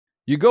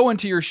You go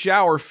into your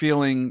shower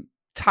feeling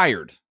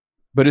tired,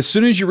 but as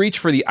soon as you reach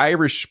for the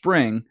Irish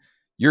Spring,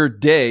 your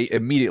day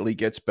immediately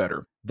gets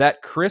better.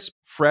 That crisp,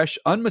 fresh,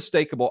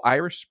 unmistakable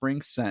Irish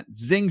Spring scent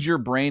zings your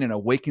brain and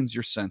awakens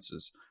your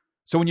senses.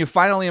 So when you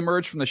finally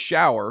emerge from the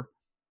shower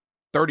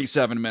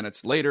 37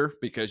 minutes later,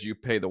 because you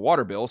pay the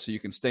water bill so you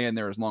can stay in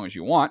there as long as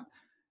you want,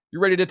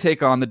 you're ready to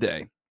take on the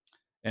day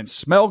and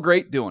smell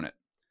great doing it.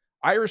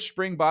 Irish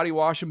Spring Body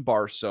Wash and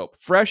Bar Soap.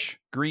 Fresh,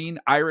 green,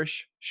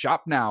 Irish.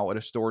 Shop now at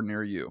a store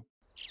near you.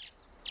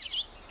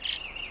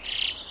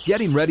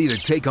 Getting ready to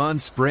take on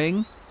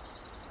spring?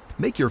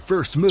 Make your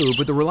first move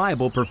with the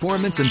reliable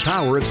performance and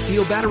power of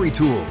Steel battery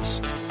tools.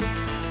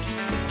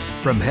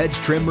 From hedge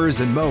trimmers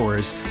and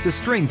mowers to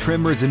string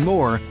trimmers and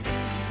more,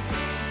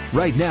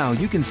 right now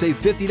you can save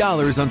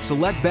 $50 on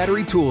select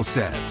battery tool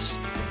sets.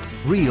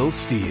 Real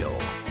Steel.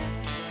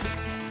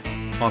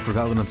 Offer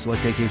valid on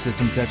select AK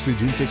system sets through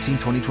June 16,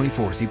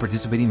 2024. See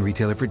participating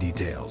retailer for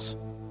details.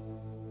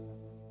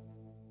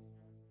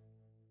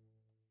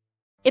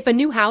 If a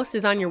new house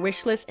is on your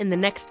wish list in the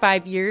next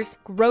 5 years,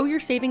 grow your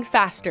savings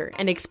faster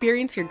and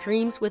experience your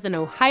dreams with an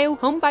Ohio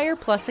Homebuyer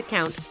Plus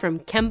account from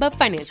Kemba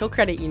Financial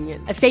Credit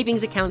Union. A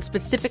savings account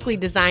specifically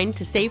designed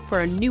to save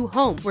for a new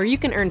home where you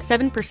can earn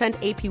 7%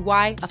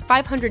 APY,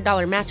 a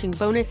 $500 matching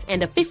bonus,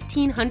 and a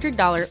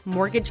 $1,500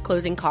 mortgage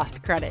closing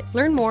cost credit.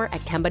 Learn more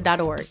at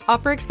Kemba.org.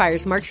 Offer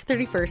expires March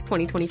 31st,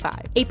 2025.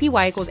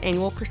 APY equals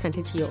annual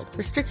percentage yield.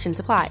 Restrictions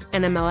apply.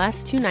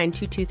 NMLS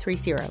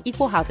 292230.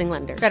 Equal housing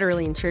lender.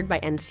 Federally insured by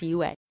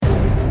NCUA.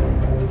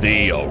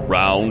 The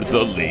Around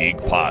the League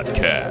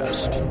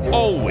podcast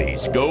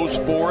always goes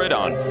for it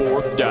on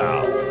fourth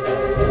down.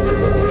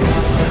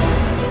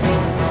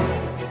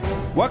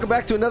 Welcome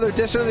back to another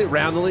edition of the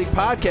Around the League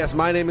podcast.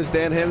 My name is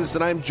Dan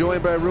Henderson. I'm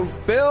joined by a room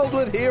filled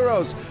with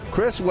heroes.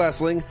 Chris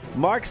Wessling,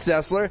 Mark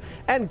Sessler,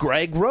 and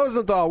Greg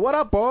Rosenthal. What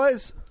up,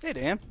 boys? Hey,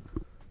 Dan.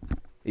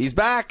 He's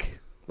back.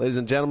 Ladies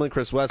and gentlemen,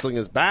 Chris Wessling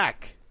is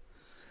back.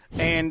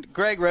 And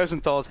Greg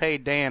Rosenthal's Hey,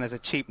 Dan is a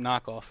cheap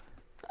knockoff.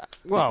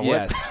 Well,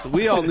 yes,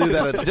 we all knew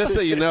that. Just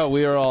so you know,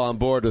 we are all on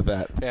board with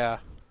that. Yeah.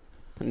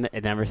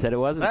 It never said it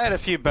wasn't. I had a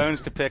few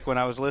bones to pick when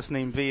I was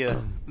listening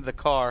via the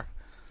car.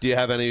 Do you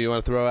have any you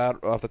want to throw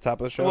out off the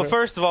top of the show? Well,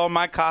 first of all,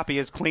 my copy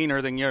is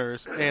cleaner than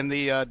yours, and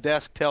the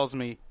desk tells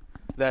me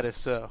that is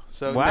so.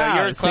 So wow,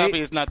 no, your copy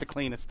is not the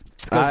cleanest.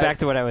 This goes back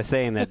to what I was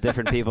saying, that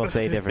different people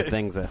say different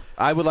things.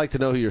 I would like to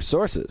know who your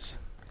source is.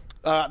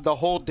 The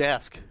whole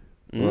desk.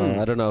 Well,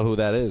 I don't know who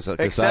that is.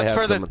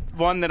 Except for the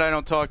one that I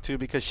don't talk to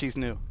because she's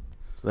new.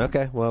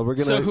 Okay, well, we're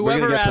gonna. So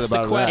whoever get asked to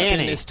the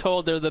question is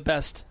told they're the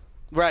best.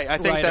 Right, I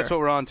think writer. that's what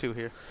we're on to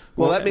here.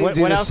 Well, that means what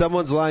either else?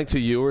 someone's lying to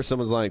you or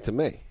someone's lying to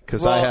me.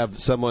 Because I have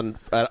someone,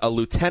 a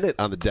lieutenant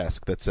on the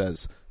desk that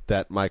says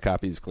that my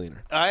copy is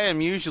cleaner. I am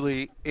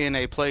usually in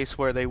a place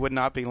where they would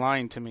not be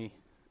lying to me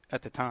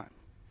at the time.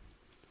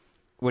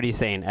 What are you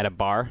saying, at a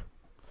bar?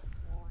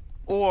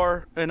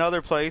 Or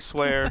another place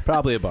where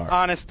probably a bar.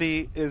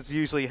 Honesty is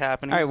usually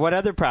happening. All right, what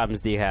other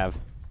problems do you have?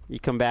 You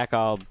come back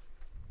all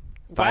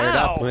fired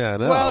up. Yeah,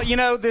 no.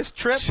 Well, this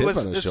trip Chip on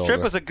his was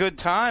shoulder. a good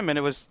time, and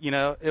it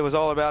was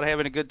all about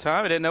having a good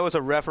time. I didn't know it was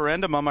a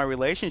referendum on my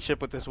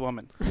relationship with this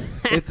woman.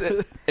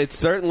 It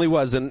certainly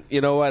was, and you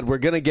know what? We're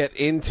going to get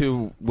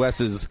into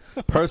Wes's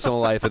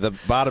personal life at the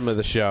bottom of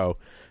the show,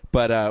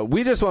 but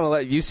we just want to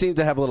let you seem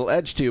to have a little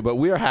edge to you, but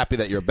we are happy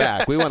that you're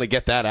back. We want to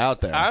get that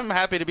out there. I'm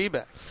happy to be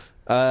back.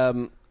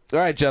 All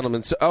right,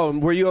 gentlemen. So,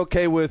 and were you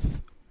okay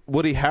with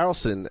Woody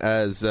Harrelson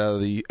as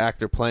the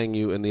actor playing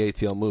you in the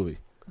ATL movie?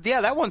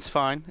 Yeah, that one's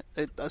fine.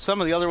 Some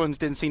of the other ones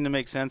didn't seem to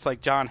make sense,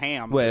 like John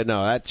Hamm. Wait,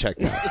 no, that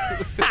checked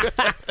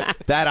out.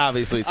 That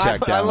obviously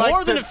checked out.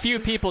 More than a few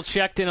people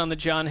checked in on the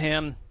John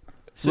Hamm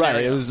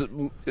scenario.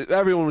 Right,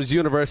 everyone was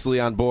universally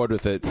on board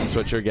with it. That's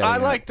what you're getting. I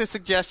like the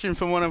suggestion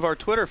from one of our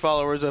Twitter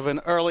followers of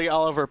an early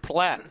Oliver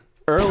Platt.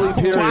 Early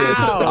period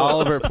Wow.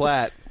 Oliver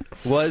Platt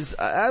was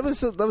that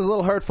was a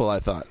little hurtful, I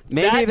thought.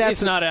 Maybe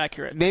that's not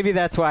accurate. Maybe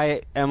that's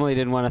why Emily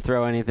didn't want to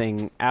throw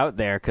anything out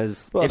there,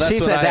 because if she that's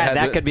what said I that, had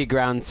that to- could be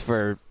grounds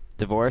for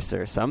divorce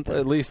or something.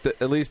 At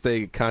least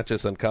a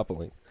conscious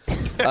uncoupling.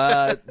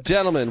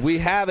 Gentlemen, we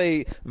have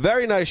a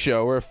very nice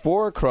show. We're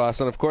 4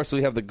 across, and of course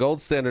we have the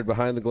gold standard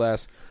behind the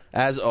glass,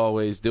 as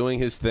always, doing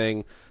his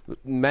thing,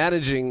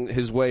 managing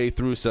his way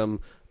through some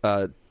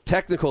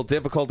technical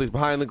difficulties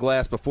behind the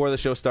glass before the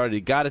show started.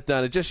 He got it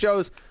done. It just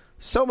shows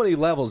so many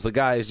levels the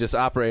guy is just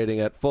operating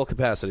at full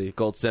capacity.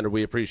 Gold standard,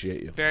 we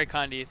appreciate you. Very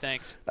kind of you.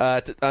 Thanks.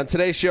 On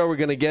today's show, we're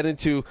going to get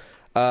into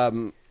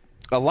a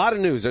lot of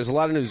news. There's a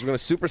lot of news. We're going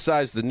to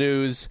supersize the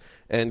news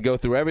and go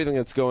through everything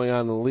that's going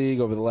on in the league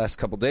over the last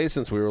couple days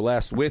since we were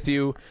last with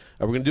you.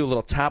 We're going to do a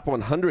little top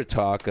 100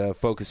 talk,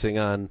 focusing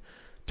on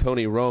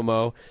Tony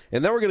Romo.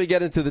 And then we're going to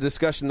get into the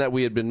discussion that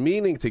we had been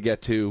meaning to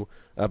get to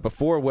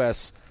before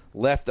Wes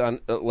left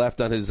on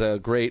his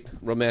great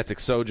romantic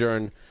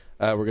sojourn.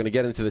 We're going to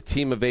get into the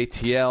team of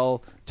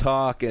ATL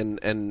talk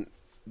and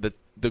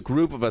the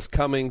group of us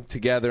coming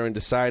together and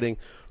deciding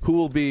who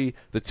will be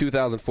the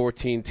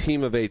 2014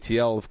 team of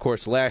ATL. Of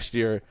course, last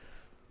year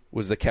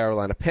was the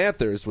Carolina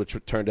Panthers, which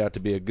turned out to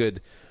be a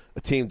good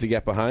a team to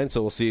get behind.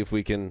 So we'll see if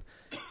we can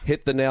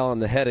hit the nail on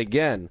the head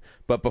again.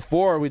 But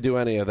before we do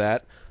any of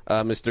that,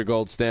 Mr.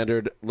 Gold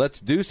Standard,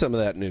 let's do some of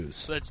that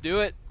news. Let's do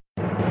it.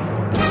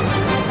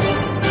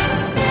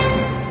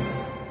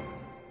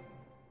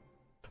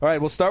 All right,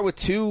 we'll start with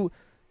 2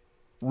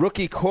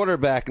 rookie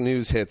quarterback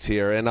news hits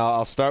here, and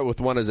I'll start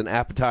with one as an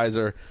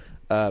appetizer.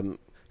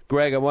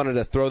 Greg, I wanted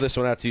to throw this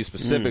one out to you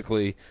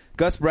specifically.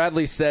 Gus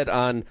Bradley said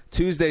on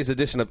Tuesday's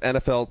edition of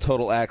NFL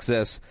Total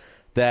Access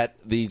that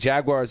the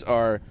Jaguars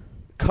are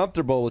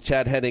comfortable with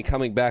Chad Henne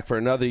coming back for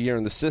another year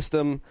in the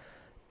system,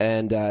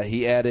 and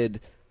he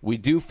added, "We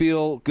do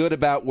feel good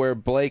about where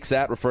Blake's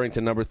at," referring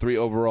to number 3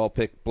 overall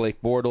pick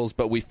Blake Bortles,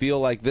 "but we feel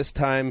like this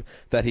time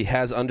that he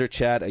has under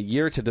Chad a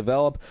year to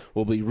develop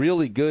will be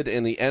really good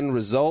in the end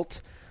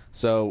result."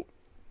 So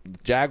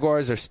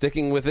Jaguars are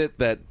sticking with it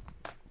that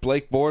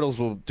Blake Bortles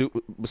will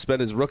spend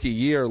his rookie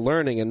year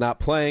learning and not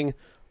playing.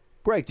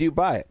 Greg, do you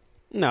buy it?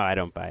 No, I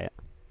don't buy it.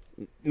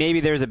 Maybe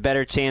there's a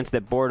better chance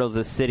that Bortles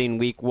is sitting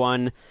week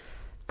 1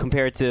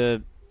 compared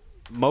to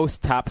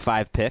most top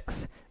 5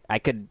 picks. I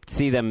could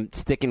see them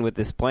sticking with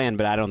this plan,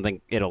 but I don't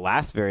think it'll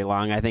last very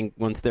long. I think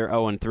once they're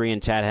 0-3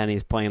 and Chad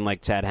Henne's playing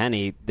like Chad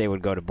Henne, they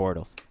would go to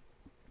Bortles.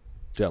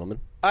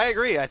 Gentlemen? I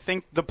agree. I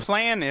think the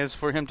plan is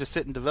for him to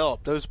sit and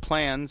develop. Those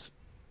plans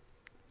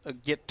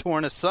get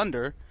torn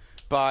asunder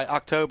by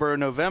October or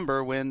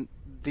November when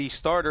the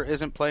starter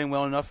isn't playing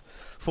well enough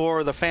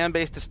for the fan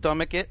base to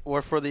stomach it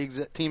or for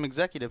the team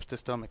executives to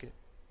stomach it.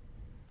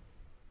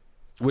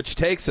 Which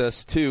takes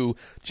us to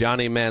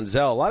Johnny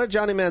Manziel. A lot of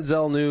Johnny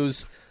Manziel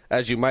news,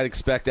 as you might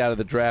expect out of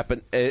the draft,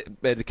 but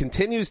it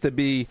continues to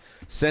be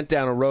sent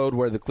down a road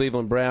where the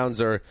Cleveland Browns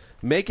are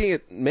making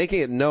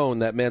it known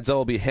that Manziel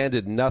will be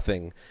handed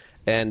nothing.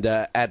 And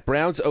at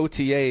Browns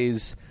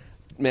OTAs,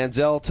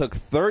 Manziel took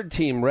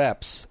third-team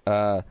reps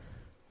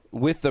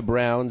with the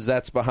Browns.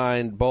 That's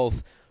behind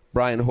both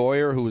Brian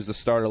Hoyer, who was the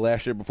starter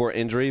last year before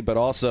injury, but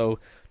also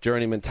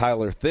journeyman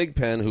Tyler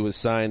Thigpen, who was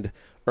signed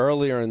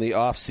earlier in the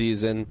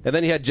offseason. And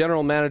then you had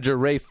general manager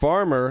Ray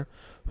Farmer,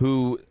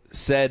 who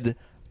said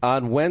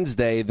on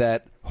Wednesday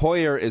that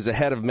Hoyer is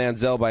ahead of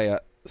Manziel by a,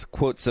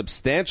 quote,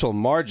 substantial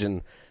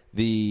margin.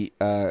 The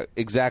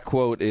exact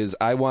quote is,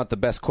 "I want the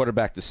best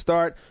quarterback to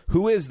start."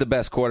 Who is the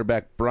best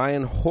quarterback?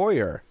 Brian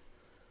Hoyer.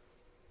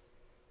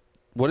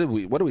 What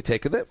do we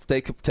take of it?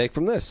 Take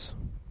from this?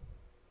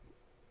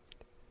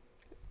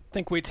 I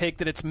think we take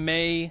that it's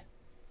May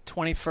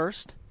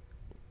 21st,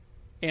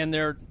 and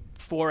they're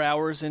 4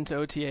 hours into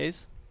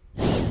OTAs.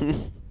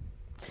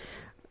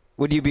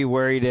 Would you be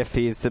worried if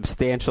he's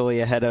substantially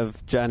ahead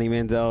of Johnny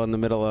Manziel in the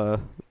middle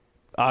of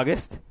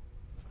August?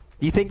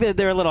 Do you think that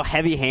they're a little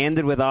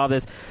heavy-handed with all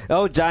this?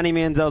 Oh, Johnny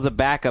Manziel's a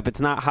backup. It's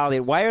not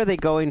Hollywood. Why are they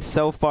going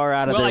so far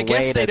out of their way? Well,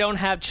 I guess they don't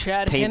have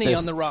Chad Henne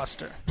on the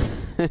roster.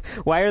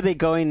 Why are they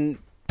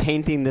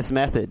painting this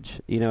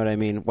message? You know what I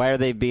mean? Why are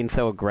they being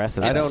so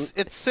aggressive?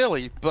 It's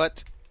silly,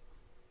 but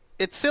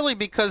it's silly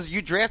because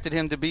you drafted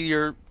him to be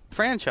your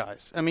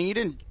franchise. I mean, you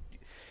didn't.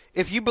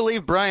 If you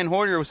believe Brian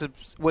Hoyer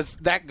was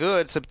that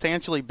good,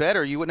 substantially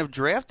better, you wouldn't have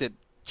drafted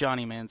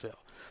Johnny Manziel.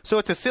 So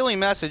it's a silly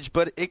message,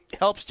 but it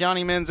helps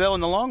Johnny Manziel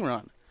in the long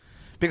run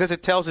because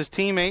it tells his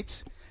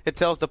teammates, it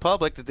tells the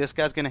public that this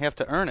guy's going to have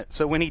to earn it.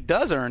 So when he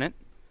does earn it,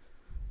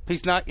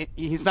 he's not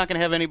going to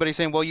have anybody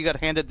saying, "Well, you got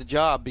handed the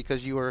job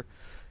because you were."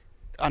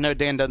 I know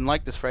Dan doesn't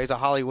like this phrase, a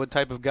Hollywood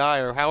type of guy,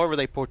 or however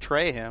they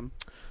portray him.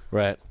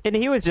 Right. And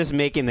he was just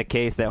making the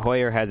case that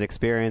Hoyer has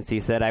experience. He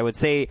said, I would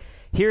say,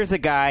 here's a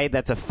guy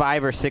that's a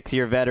 5 or 6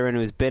 year veteran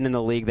who's been in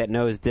the league that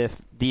knows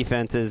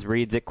defenses,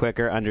 reads it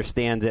quicker,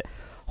 understands it.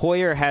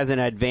 Hoyer has an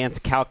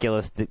advanced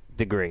calculus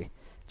degree.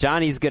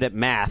 Johnny's good at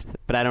math,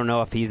 but I don't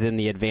know if he's in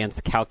the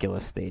advanced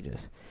calculus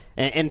stages.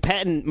 And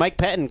Mike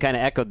Pettin kind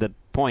of echoed the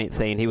point,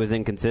 saying he was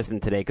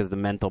inconsistent today because the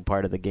mental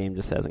part of the game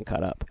just hasn't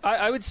caught up.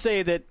 I would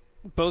say that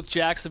both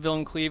Jacksonville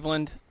and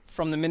Cleveland,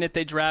 from the minute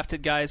they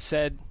drafted guys,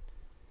 said,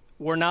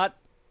 we're not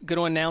going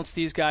to announce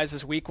these guys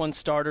as week 1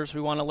 starters.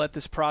 We want to let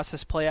this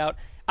process play out.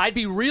 I'd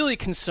be really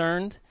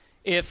concerned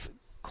if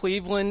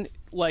Cleveland,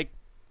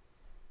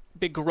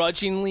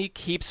 begrudgingly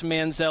keeps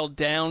Manziel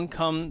down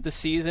come the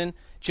season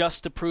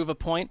just to prove a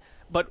point.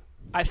 But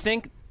I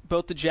think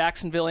both the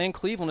Jacksonville and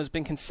Cleveland has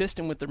been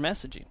consistent with their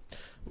messaging.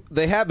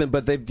 They have been,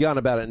 but they've gone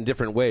about it in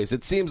different ways.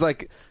 It seems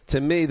like, to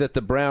me, that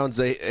the Browns,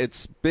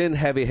 it's been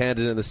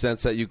heavy-handed in the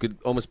sense that you could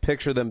almost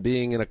picture them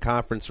being in a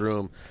conference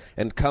room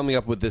and coming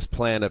up with this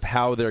plan of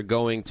how they're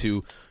going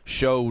to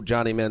show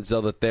Johnny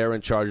Manziel that they're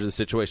in charge of the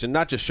situation.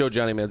 Not just show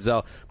Johnny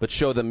Manziel, but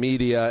show the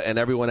media and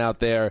everyone out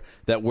there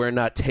that we're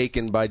not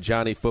taken by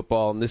Johnny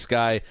football, and this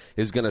guy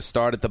is going to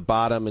start at the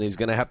bottom, and he's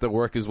going to have to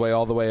work his way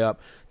all the way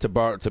up, to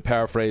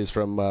paraphrase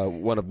from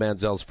one of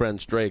Manziel's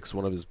friends, Drake's,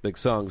 one of his big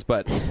songs.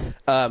 But,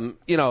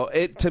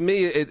 to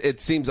me,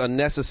 it seems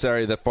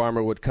unnecessary that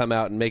Farmer would come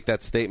out and make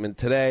that statement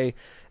today.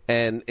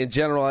 And in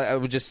general, I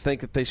would just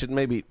think that they should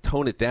maybe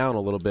tone it down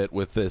a little bit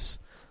with this.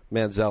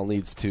 Manziel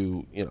needs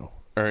to,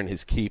 earn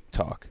his keep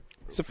talk.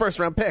 It's a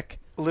first-round pick.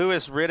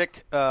 Louis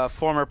Riddick,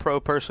 former pro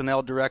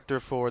personnel director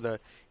for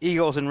the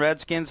Eagles and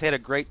Redskins, had a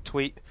great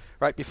tweet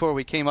right before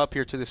we came up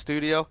here to the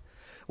studio.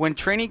 When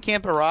training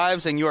camp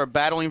arrives and you are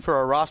battling for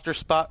a roster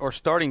spot or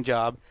starting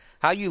job,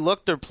 how you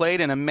looked or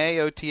played in a May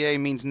OTA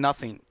means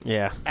nothing.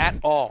 Yeah. At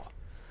all.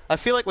 I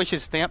feel like we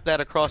should stamp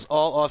that across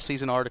all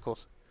off-season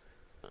articles.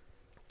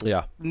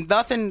 Yeah.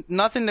 Nothing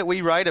that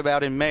we write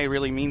about in May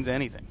really means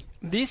anything.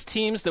 These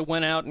teams that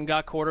went out and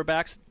got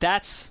quarterbacks,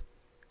 that's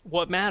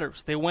what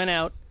matters. They went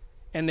out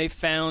and they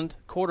found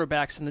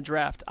quarterbacks in the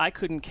draft. I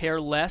couldn't care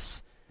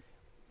less,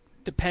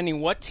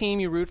 depending what team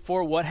you root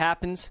for, what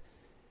happens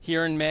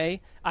here in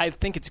May. I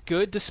think it's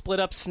good to split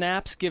up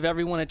snaps, give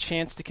everyone a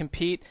chance to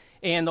compete.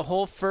 And the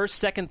whole first,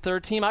 second,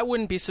 third team, I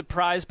wouldn't be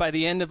surprised by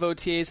the end of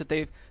OTAs that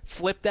they've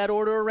flipped that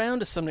order around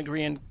to some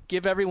degree and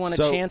give everyone a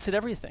chance at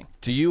everything.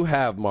 Do you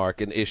have, Mark,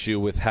 an issue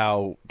with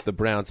how the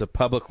Browns have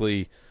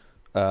publicly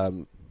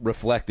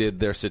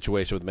reflected their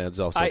situation with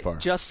Manziel so far? I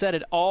just said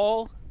it.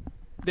 All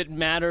that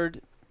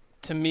mattered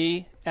to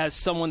me as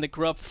someone that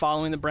grew up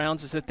following the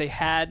Browns is that they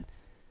had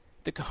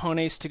the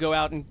cojones to go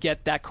out and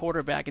get that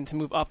quarterback and to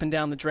move up and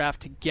down the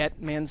draft to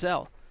get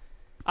Manziel.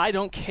 I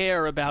don't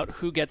care about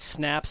who gets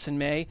snaps in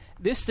May.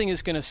 This thing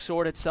is going to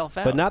sort itself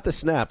out. But not the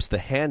snaps, the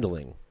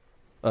handling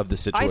of the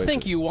situation. I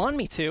think you want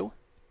me to.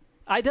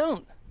 I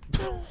don't.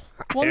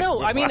 Well,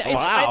 no. I mean,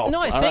 Wow.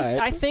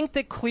 I think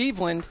that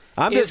Cleveland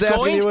I'm just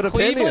asking you an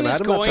opinion. Cleveland is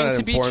I'm not trying going to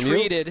to be inform you.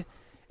 treated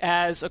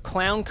as a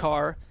clown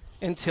car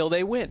until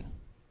they win.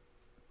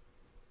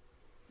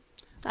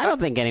 I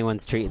don't think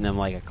anyone's treating them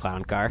like a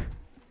clown car.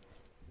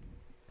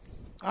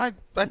 I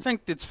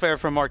think it's fair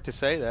for Mark to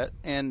say that.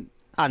 And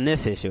On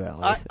this issue, at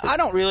least. I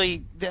don't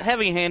really – the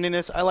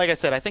heavy-handedness, like I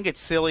said, I think it's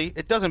silly.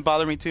 It doesn't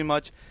bother me too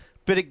much.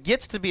 But it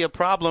gets to be a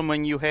problem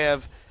when you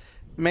have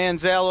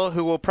Manziel,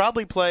 who will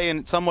probably play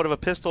in somewhat of a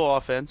pistol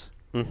offense.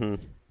 Mm-hmm.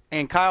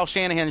 And Kyle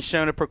Shanahan has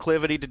shown a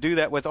proclivity to do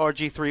that with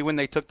RG3 when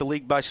they took the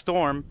league by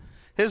storm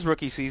his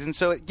rookie season.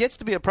 So it gets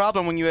to be a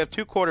problem when you have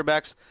two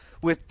quarterbacks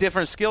with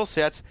different skill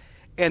sets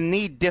and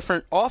need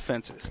different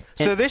offenses.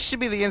 So this should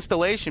be the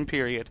installation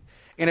period.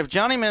 And if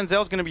Johnny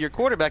Manziel is going to be your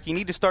quarterback, you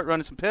need to start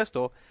running some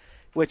pistol,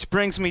 which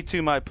brings me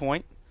to my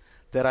point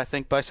that I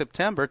think by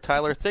September,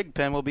 Tyler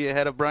Thigpen will be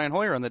ahead of Brian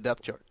Hoyer on the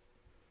depth chart.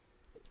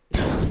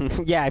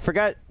 Yeah, I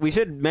forgot. We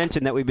should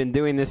mention that we've been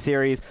doing this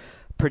series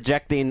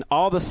projecting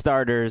all the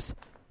starters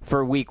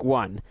for Week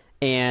 1.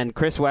 And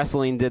Chris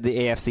Wesseling did the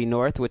AFC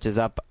North, which is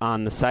up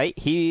on the site.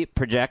 He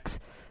projects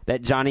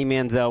that Johnny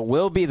Manziel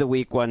will be the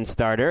Week 1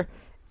 starter,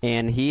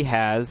 and he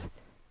has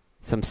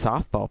some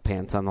softball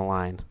pants on the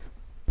line.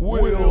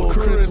 Will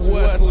Chris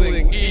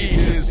Wesseling eat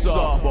his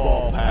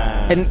softball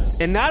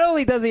pants? And not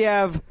only does he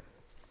have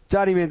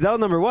Johnny Manziel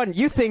number 1,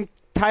 you think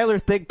Tyler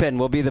Thigpen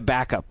will be the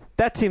backup.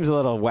 That seems a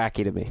little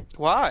wacky to me.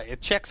 Why?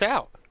 It checks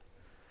out.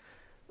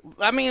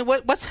 I mean,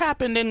 what's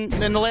happened in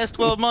the last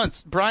 12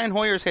 months? Brian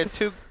Hoyer's had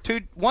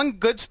one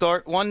good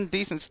start, one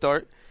decent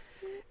start.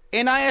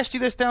 And I asked you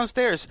this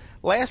downstairs.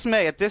 Last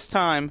May at this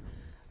time,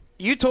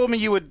 you told me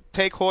you would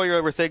take Hoyer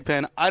over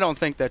Thigpen. I don't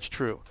think that's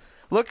true.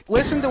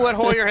 Listen to what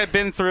Hoyer had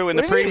been through in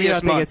the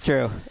previous months. You don't think it's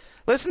true?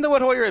 Listen to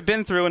what Hoyer had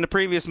been through in the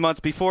previous months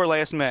before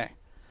last May.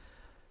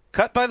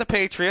 Cut by the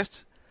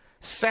Patriots,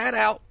 sat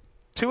out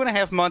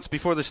 2.5 months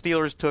before the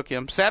Steelers took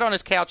him, sat on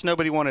his couch,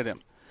 nobody wanted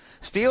him.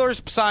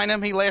 Steelers sign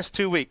him, he lasts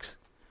 2 weeks.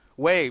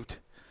 Waived.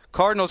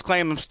 Cardinals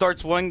claim him,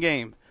 starts 1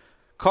 game.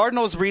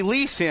 Cardinals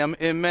release him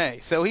in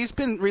May. So he's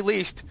been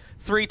released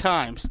 3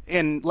 times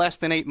in less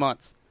than 8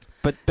 months.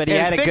 But he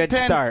had a good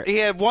start. He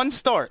had 1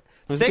 start.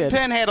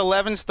 Thigpen had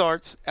 11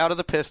 starts out of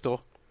the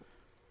pistol.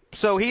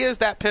 So he is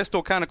that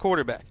pistol kind of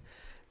quarterback.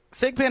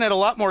 Thigpen had a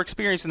lot more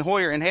experience than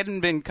Hoyer and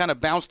hadn't been kind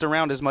of bounced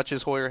around as much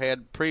as Hoyer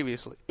had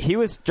previously. He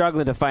was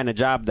struggling to find a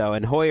job, though,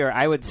 and Hoyer,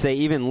 I would say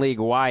even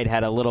league-wide,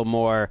 had a little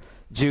more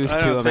juice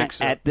to him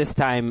at this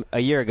time a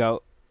year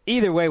ago.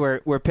 Either way,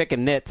 we're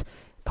picking nits.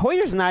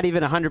 Hoyer's not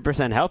even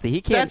 100% healthy.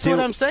 He can't. That's what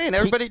I'm saying.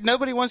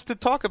 Nobody wants to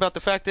talk about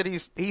the fact that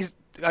he's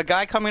a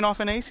guy coming off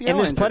an ACL. And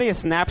there's plenty of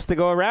snaps to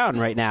go around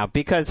right now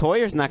because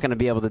Hoyer's not going to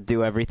be able to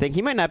do everything.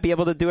 He might not be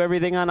able to do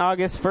everything on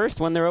August 1st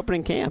when they're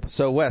opening camp.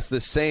 So, Wes,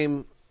 this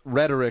same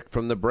rhetoric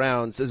from the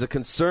Browns is a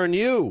concern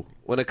you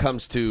when it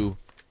comes to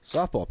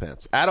softball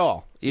pants at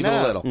all, even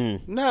a little.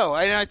 No,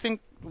 I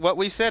think what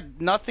we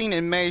said, nothing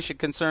in May should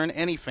concern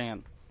any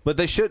fan. But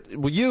they should,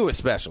 well, you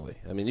especially.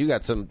 I mean, you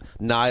got some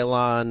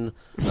nylon,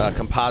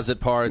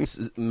 composite parts,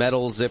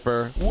 metal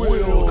zipper.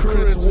 Will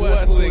Chris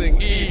Wesseling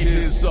eat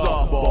his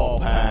softball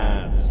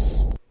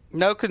pants?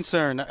 No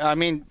concern. I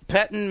mean,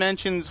 Pettin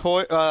mentions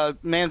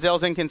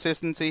Manziel's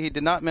inconsistency. He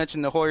did not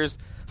mention the Hoyer's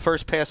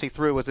first pass he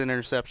threw was an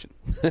interception.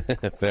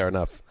 Fair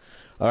enough.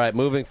 All right,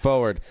 moving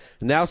forward.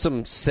 Now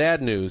some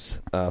sad news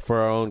for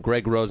our own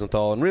Greg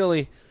Rosenthal, and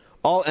really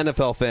all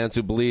NFL fans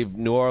who believe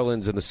New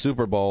Orleans in the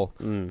Super Bowl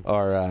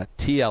are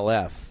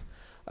TLF.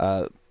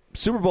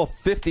 Super Bowl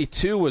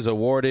 52 was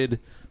awarded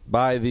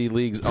by the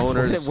league's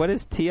owners. What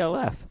is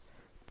TLF?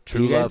 True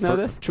Do you guys love know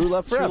this? True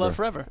Love Forever. True Love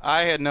Forever.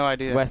 I had no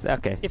idea.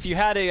 Okay. If you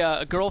had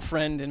a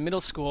girlfriend in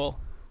middle school,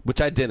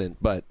 Which I didn't,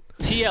 but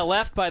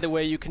TLF, by the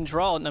way, you can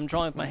draw it, and I'm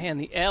drawing with my hand.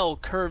 The L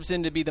curves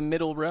in to be the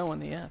middle row in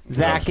the F.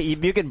 Zach,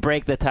 you could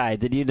break the tie.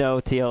 Did you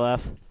know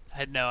TLF? I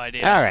had no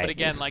idea. All right. But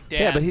again, like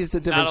Dan, yeah, but he's the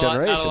different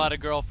generation. Not a lot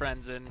of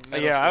girlfriends in middle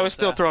school, I was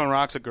still throwing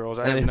rocks at girls.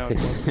 I didn't know.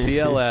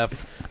 TLF,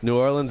 New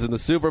Orleans in the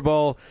Super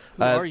Bowl.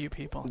 Who are you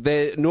people?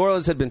 New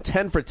Orleans had been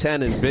 10 for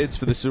 10 in bids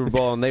for the Super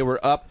Bowl, and they were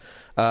up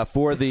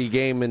for the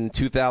game in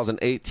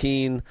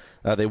 2018.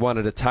 They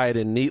wanted to tie it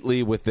in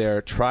neatly with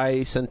their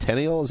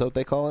tricentennial, is that what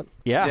they call it?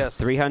 Yeah, yes.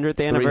 300th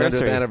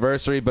anniversary. 300th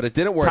anniversary, but it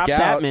didn't work out. Top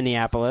that,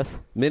 Minneapolis.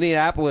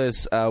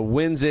 Minneapolis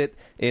wins it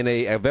in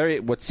a very,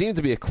 what seemed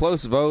to be a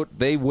close vote.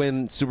 They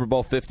win Super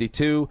Bowl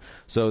 52,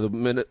 so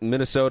the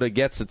Minnesota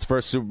gets its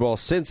first Super Bowl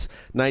since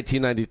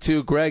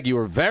 1992. Greg, you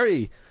were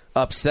very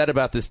upset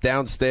about this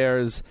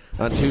downstairs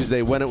on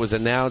Tuesday when it was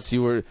announced.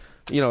 You were,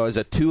 as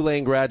a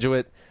Tulane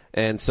graduate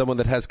and someone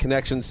that has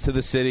connections to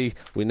the city,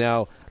 we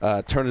now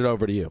turn it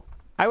over to you.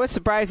 I was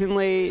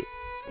surprisingly...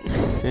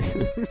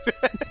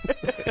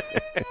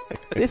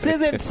 This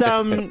isn't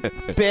some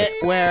bit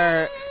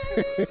where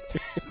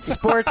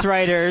sports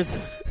writers...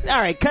 All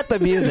right, cut the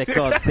music,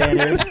 Gold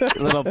Standard,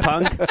 little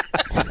punk.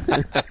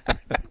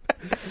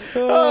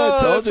 I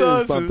told you he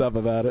was pumped up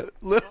about it.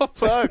 Little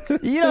punk.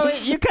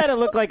 You kind of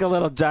look like a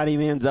little Johnny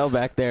Manziel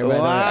back there. By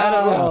the way. I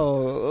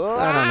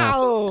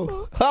don't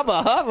know.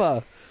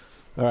 Hubba.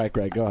 All right,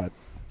 Greg, go ahead.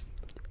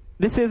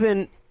 This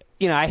isn't...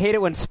 I hate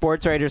it when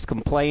sports writers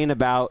complain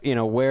about,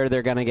 where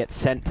they're going to get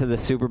sent to the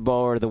Super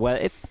Bowl or the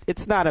weather.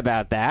 It's not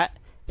about that.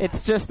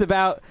 It's just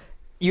about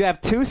you have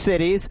two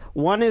cities.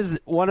 One is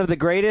one of the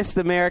greatest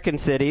American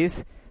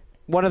cities,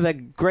 one of the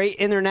great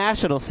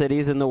international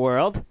cities in the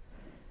world,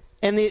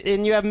 and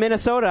you have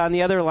Minnesota on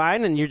the other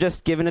line, and you're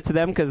just giving it to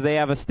them because they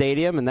have a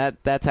stadium, and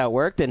that's how it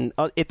worked. And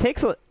it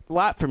takes a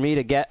lot for me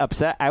to get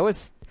upset. I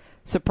was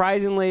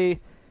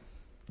surprisingly,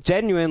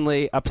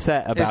 genuinely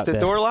upset about this. Is the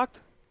door locked?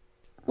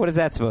 What is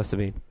that supposed to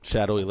mean?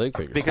 Shadowy league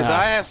figures. Because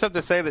I have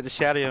something to say that the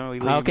shadowy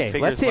league figures... Okay,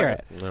 let's hear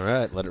it. All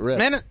right, let it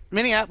rip.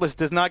 Minneapolis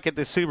does not get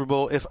the Super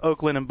Bowl if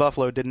Oakland and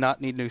Buffalo did not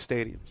need new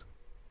stadiums.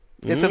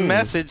 It's a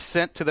message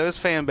sent to those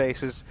fan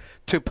bases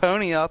to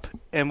pony up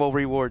and we'll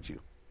reward you.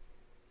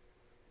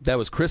 That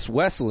was Chris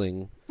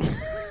Wessling,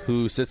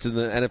 who sits in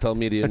the NFL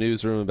media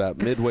newsroom about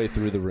midway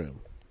through the room.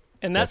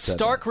 And that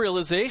stark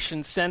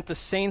realization sent the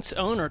Saints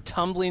owner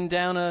tumbling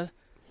down a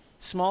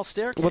small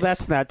staircase. Well,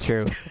 that's not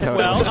true. Totally.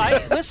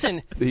 Well,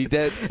 listen. He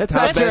did. That's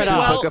Tom not true at Benson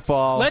all. took a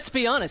fall. Let's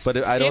be honest. But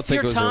I don't if think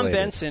you're it was Tom related.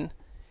 Benson,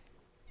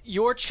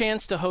 your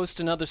chance to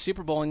host another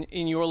Super Bowl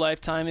in your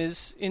lifetime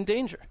is in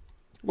danger.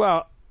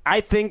 Well,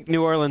 I think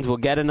New Orleans will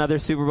get another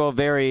Super Bowl,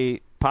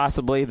 very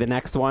possibly the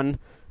next one,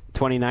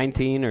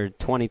 2019 or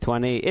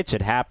 2020. It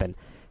should happen.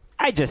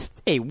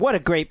 What a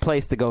great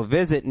place to go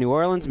visit. New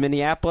Orleans,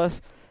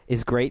 Minneapolis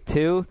is great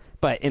too.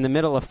 But in the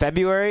middle of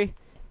February,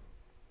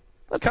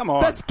 come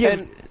on.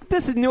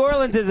 New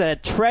Orleans is a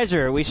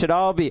treasure. We should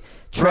all be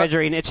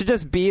treasuring. It should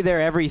just be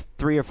there every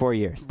 3 or 4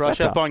 years.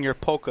 Brush up on your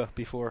polka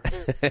before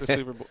the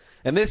Super Bowl.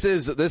 And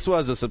this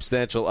was a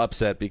substantial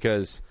upset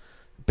because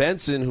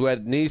Benson, who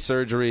had knee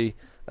surgery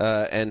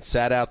and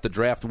sat out the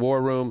draft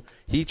war room,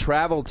 he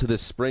traveled to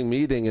this spring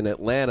meeting in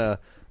Atlanta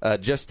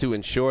just to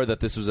ensure that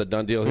this was a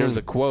done deal. Here's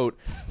a quote.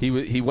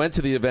 He went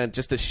to the event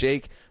just to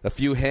shake a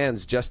few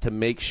hands just to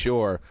make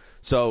sure.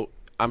 So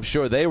I'm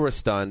sure they were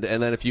stunned.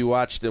 And then if you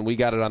watched, and we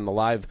got it on the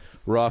live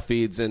Raw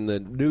feeds in the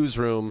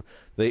newsroom,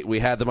 we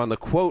had them on the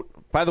quote.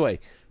 By the way,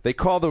 they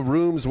call the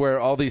rooms where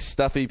all these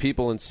stuffy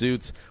people in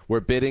suits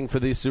were bidding for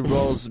these Super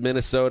Bowls,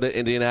 Minnesota,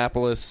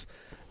 Indianapolis,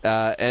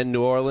 and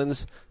New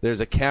Orleans. There's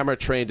a camera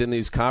trained in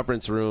these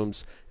conference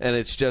rooms, and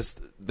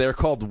they're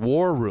called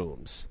war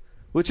rooms,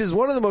 which is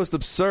one of the most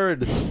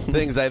absurd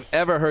things I've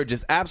ever heard.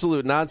 Just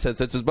absolute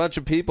nonsense. It's a bunch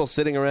of people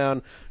sitting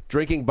around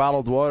drinking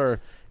bottled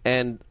water.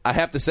 And I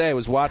have to say, I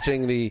was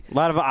watching a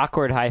lot of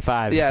awkward high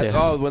fives. Yeah. Too.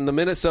 Oh, when the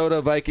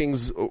Minnesota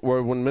Vikings,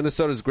 when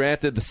Minnesota's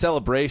granted, the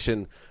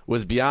celebration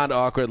was beyond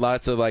awkward.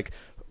 Lots of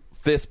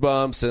fist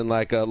bumps and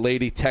a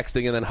lady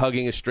texting and then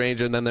hugging a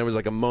stranger, and then there was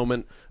a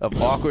moment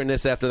of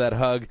awkwardness after that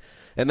hug.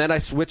 And then I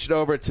switched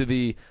over to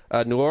the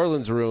New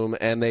Orleans room,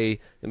 and they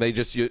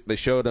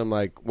showed them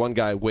one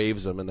guy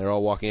waves them, and they're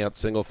all walking out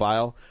single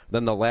file.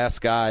 Then the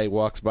last guy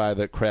walks by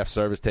the craft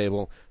service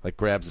table,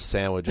 grabs a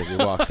sandwich as he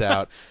walks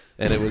out.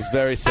 And it was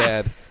very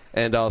sad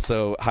and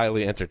also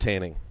highly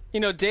entertaining.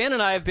 Dan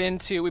and I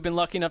we've been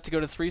lucky enough to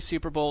go to 3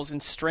 Super Bowls,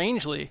 and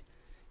strangely,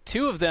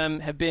 2 of them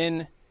have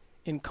been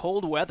in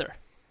cold weather.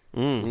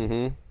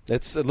 Mm-hmm.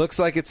 It looks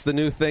like it's the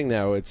new thing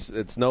now.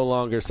 It's no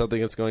longer something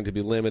that's going to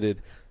be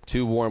limited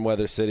to warm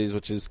weather cities,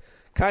 which is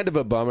kind of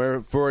a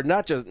bummer for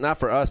not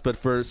for us, but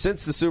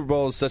since the Super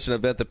Bowl is such an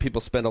event that people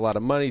spend a lot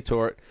of money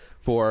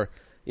for.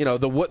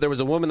 There was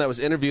a woman that was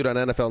interviewed on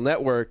NFL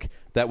Network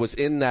that was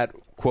in that,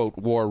 quote,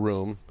 war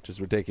room, which is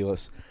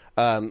ridiculous,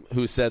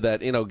 who said that,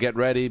 get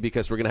ready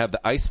because we're going to have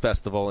the Ice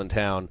Festival in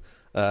town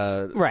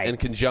in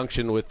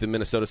conjunction with the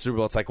Minnesota Super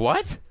Bowl. It's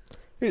what?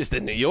 You're just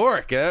in New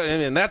York.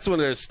 That's when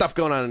there's stuff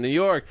going on in New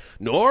York.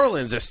 New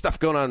Orleans, there's stuff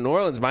going on in New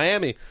Orleans.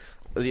 Miami.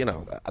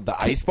 the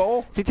Ice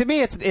Bowl. See, to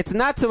me, it's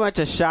not so much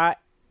a shot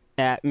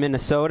at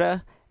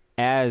Minnesota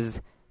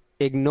as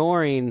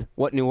ignoring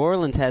what New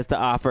Orleans has to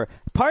offer.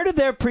 Part of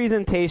their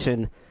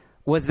presentation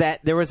was that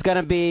there was going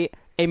to be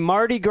a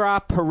Mardi Gras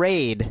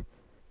parade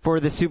for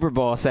the Super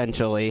Bowl,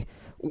 essentially,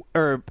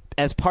 or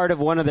as part of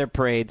one of their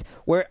parades,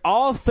 where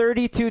all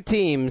 32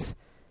 teams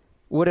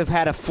would have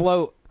had a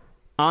float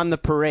on the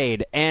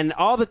parade, and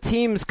all the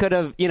teams could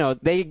have,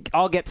 they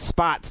all get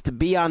spots to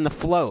be on the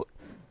float.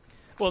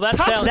 Well,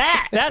 that's America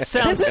right there.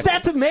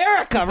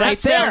 That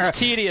sounds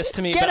tedious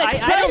to me. Get but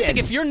excited. I don't think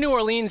if you're New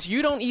Orleans,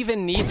 you don't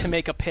even need to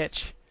make a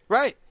pitch.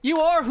 Right.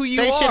 You are who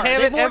you are. They should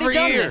have They've it already every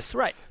done year. this.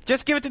 Right.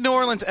 Just give it to New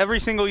Orleans every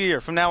single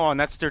year. From now on,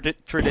 that's their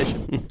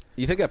tradition.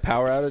 You think a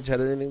power outage had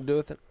anything to do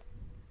with it?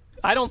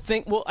 I don't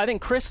think. Well, I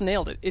think Chris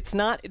nailed it. It's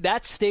not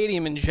that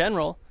stadium in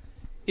general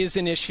is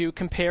an issue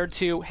compared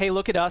to, hey,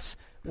 look at us.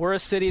 We're a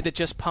city that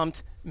just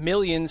pumped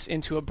millions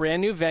into a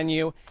brand new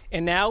venue,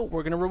 and now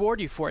we're going to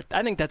reward you for it.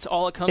 I think that's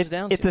all it comes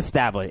down to. It's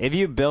established. If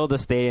you build a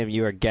stadium,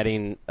 you are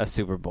getting a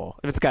Super Bowl.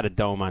 If it's got a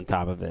dome on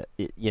top of it,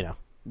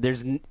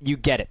 you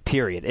get it,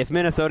 period. If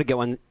Minnesota get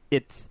one,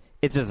 it's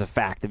just a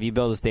fact. If you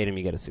build a stadium,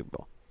 you get a Super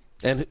Bowl.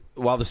 And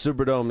while the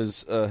Superdome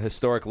is a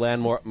historic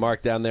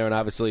landmark down there, and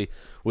obviously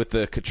with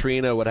the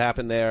Katrina, what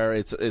happened there,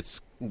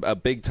 it's a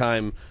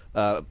big-time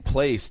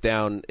place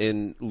down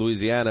in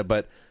Louisiana,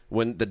 but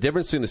when the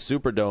difference between the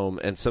Superdome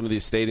and some of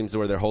these stadiums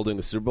where they're holding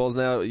the Super Bowls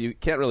now, you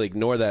can't really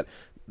ignore that.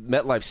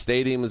 MetLife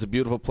Stadium is a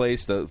beautiful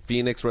place. The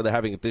Phoenix, where they're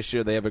having it this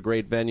year, they have a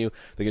great venue.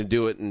 They're going to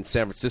do it in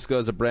San Francisco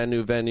as a brand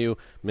new venue.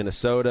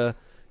 Minnesota,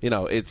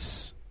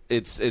 it's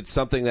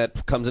something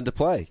that comes into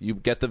play. You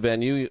get the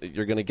venue,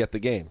 you're going to get the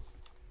game.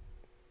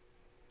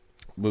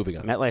 Moving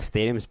on. MetLife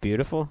Stadium is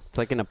beautiful. It's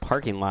like in a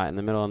parking lot in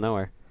the middle of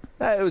nowhere.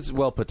 It was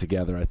well put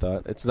together, I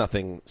thought. It's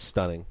nothing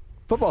stunning.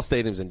 Football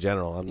stadiums in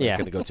general, I'm not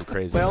going to go too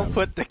crazy. Well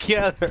put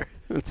together.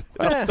 It's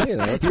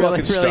well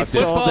constructed.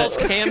 Football's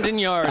Camden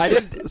Yards.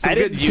 I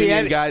didn't see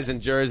Union guys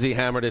in Jersey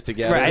hammered it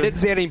together. Right, I didn't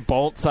see any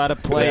bolts out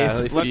of place.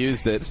 Yeah, they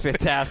fused it. It's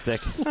fantastic.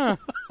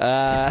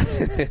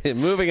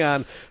 Moving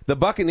on, the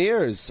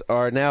Buccaneers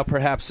are now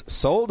perhaps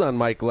sold on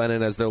Mike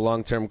Glennon as their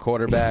long-term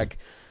quarterback,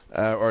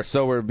 or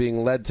so we're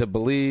being led to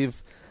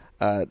believe.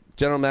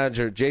 General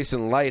Manager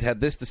Jason Light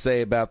had this to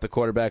say about the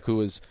quarterback who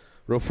was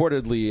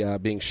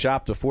reportedly being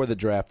shopped before the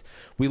draft.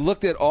 We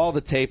looked at all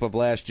the tape of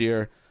last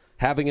year,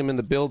 having him in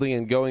the building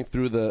and going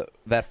through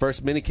that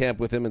first minicamp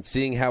with him and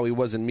seeing how he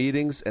was in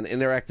meetings and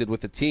interacted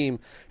with the team,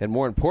 and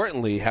more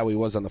importantly, how he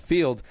was on the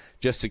field,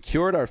 just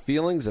secured our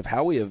feelings of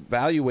how we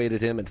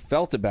evaluated him and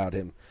felt about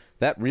him.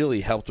 That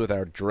really helped with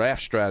our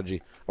draft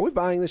strategy. Are we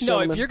buying this? No,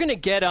 if you're going to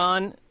get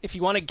on, if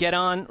you want to get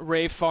on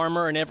Ray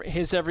Farmer and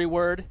his every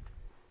word,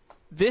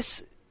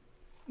 this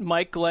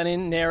Mike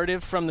Glennon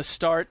narrative from the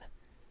start,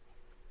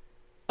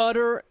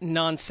 utter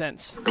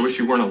nonsense. I wish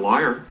you weren't a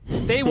liar.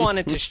 They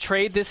wanted to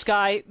trade this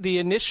guy. The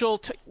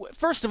initial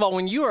first of all,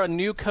 when you are a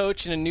new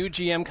coach and a new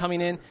GM coming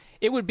in,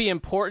 it would be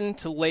important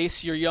to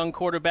lace your young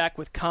quarterback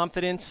with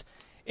confidence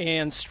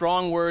and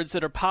strong words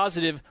that are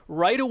positive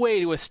right away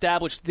to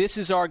establish this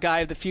is our guy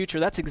of the future.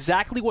 That's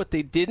exactly what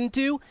they didn't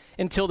do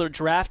until their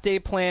draft day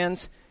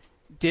plans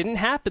didn't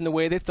happen the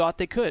way they thought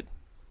they could.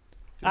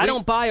 I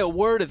don't buy a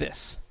word of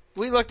this.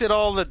 We looked at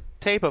all the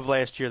tape of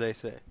last year, they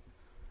say.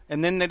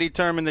 And then they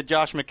determined that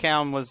Josh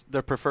McCown was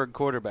their preferred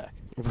quarterback.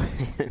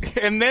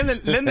 And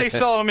then they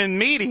saw him in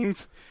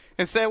meetings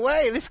and said,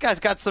 wait, this guy's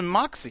got some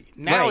moxie.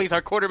 Now he's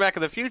our quarterback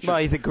of the future. Well,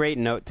 he's a great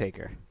note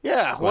taker.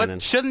 Yeah,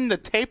 what shouldn't the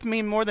tape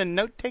mean more than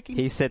note taking?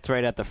 He sits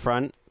right at the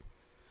front.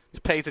 He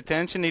pays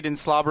attention. He didn't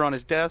slobber on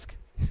his desk.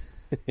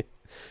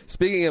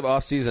 Speaking of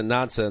off-season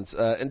nonsense,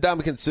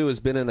 Ndamukong Suh has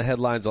been in the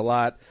headlines a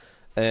lot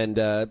and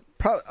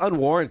probably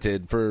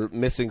unwarranted for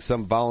missing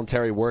some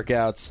voluntary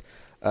workouts.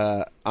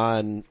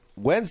 On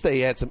Wednesday, he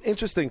had some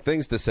interesting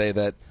things to say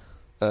that,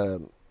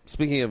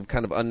 speaking of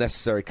kind of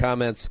unnecessary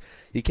comments,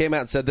 he came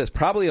out and said this.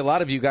 Probably a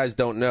lot of you guys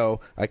don't know.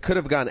 I could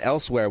have gone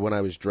elsewhere when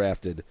I was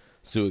drafted,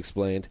 Suh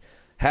explained.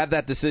 Had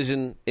that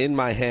decision in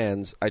my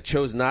hands. I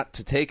chose not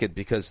to take it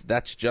because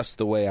that's just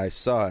the way I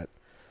saw it.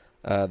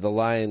 The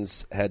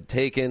Lions had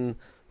taken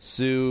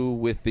Suh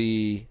with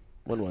the,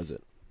 when was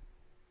it?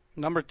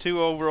 Number 2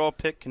 overall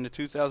pick in the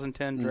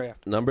 2010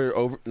 draft.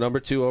 Number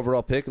 2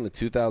 overall pick in the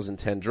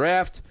 2010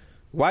 draft.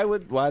 Why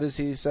is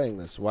he saying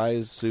this? Why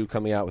is Suh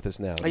coming out with this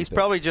now? He's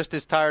probably just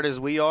as tired as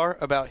we are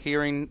about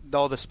hearing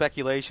all the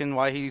speculation.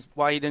 Why he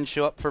didn't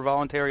show up for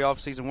voluntary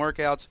off-season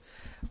workouts?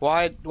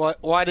 Why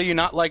do you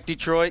not like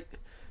Detroit?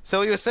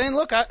 So he was saying,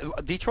 look,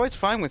 Detroit's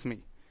fine with me.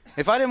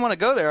 If I didn't want to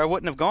go there, I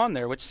wouldn't have gone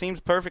there, which seems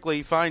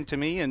perfectly fine to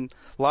me and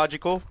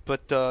logical.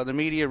 But the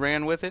media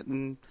ran with it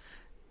and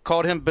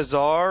called him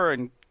bizarre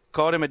and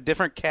called him a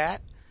different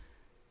cat.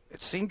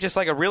 It seemed just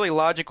like a really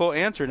logical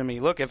answer to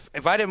me. Look,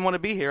 if I didn't want to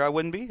be here, I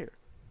wouldn't be here.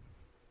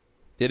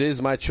 It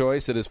is my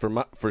choice. It is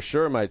for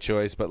sure my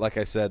choice. But like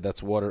I said,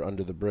 that's water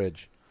under the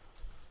bridge.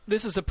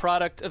 This is a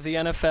product of the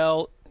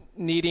NFL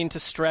needing to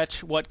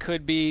stretch what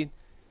could be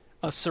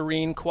a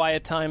serene,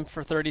 quiet time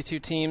for 32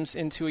 teams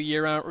into a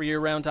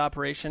year-round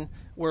operation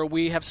where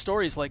we have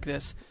stories like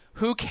this.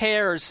 Who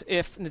cares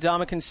if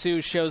Ndamukong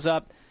Suh shows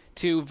up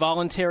to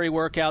voluntary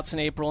workouts in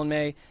April and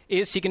May?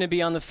 Is he going to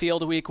be on the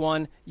field week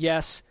 1?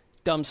 Yes.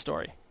 Dumb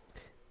story.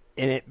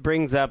 And it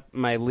brings up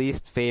my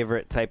least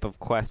favorite type of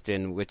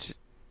question, which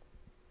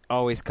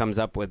always comes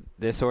up with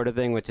this sort of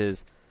thing, which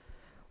is,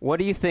 what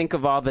do you think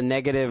of all the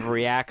negative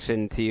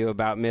reaction to you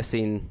about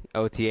missing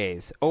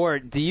OTAs? Or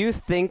do you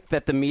think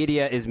that the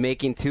media is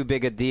making too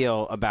big a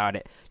deal about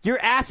it?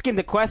 You're asking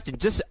the question.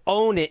 Just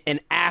own it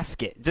and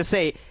ask it. Just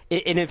say,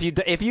 and if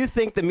you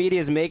think the media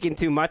is making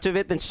too much of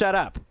it, then shut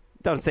up.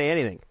 Don't say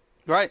anything.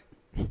 Right.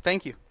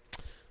 Thank you.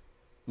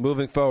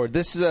 Moving forward,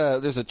 there's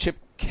a Chip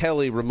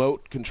Kelly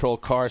remote control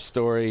car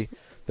story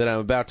that I'm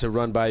about to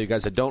run by you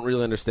guys. I don't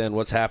really understand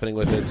what's happening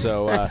with it.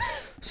 So,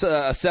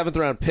 so a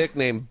seventh-round pick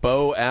named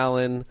Bo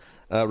Allen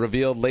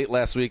revealed late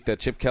last week that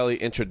Chip Kelly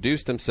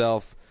introduced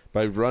himself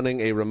by running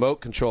a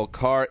remote control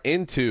car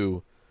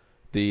into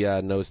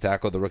the nose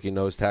tackle, the rookie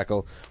nose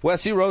tackle.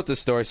 Wes, you wrote this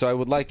story, so I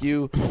would like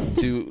you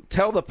to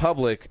tell the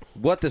public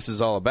what this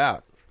is all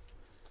about.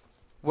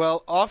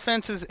 Well,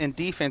 offenses and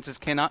defenses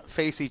cannot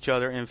face each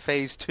other in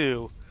Phase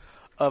 2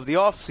 of the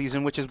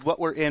offseason, which is what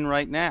we're in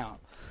right now.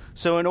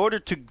 So in order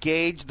to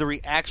gauge the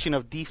reaction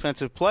of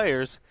defensive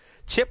players,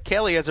 Chip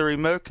Kelly has a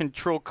remote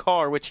control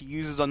car which he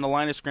uses on the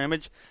line of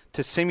scrimmage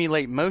to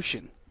simulate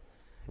motion.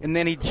 And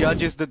then he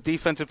judges the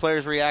defensive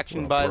player's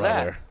reaction by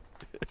that.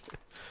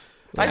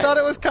 I thought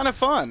it was kind of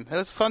fun. It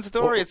was a fun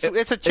story. Well,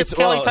 it's a Chip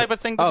Kelly type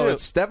of thing to do.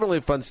 It's definitely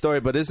a fun story,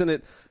 but isn't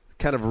it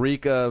kind of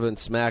reek of and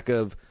smack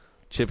of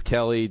Chip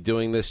Kelly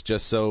doing this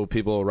just so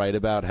people will write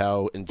about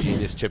how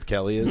ingenious Chip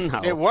Kelly is?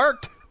 No. It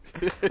worked.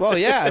 Well,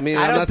 yeah. I mean,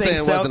 I I'm don't not think saying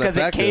it so, wasn't because it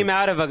effective. came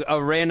out of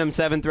a random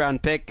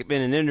seventh-round pick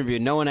in an interview.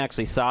 No one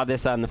actually saw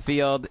this on the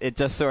field. It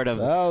just sort of...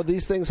 Oh,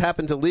 these things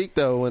happen to leak,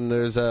 though, when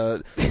there's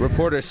a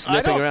reporter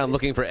sniffing around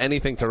looking for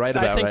anything to write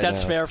about I think right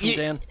that's now. fair from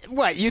Dan.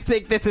 What, you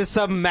think this is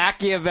some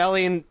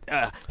Machiavellian,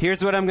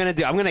 here's what I'm going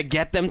to do. I'm going to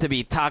get them to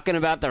be talking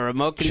about the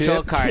remote control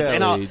Chip cars, Kelly,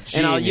 and I'll use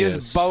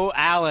genius. Bo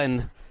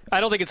Allen.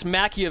 I don't think it's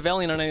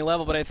Machiavellian on any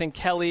level, but I think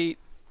Kelly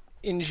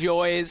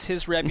enjoys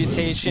his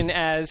reputation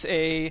as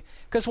a...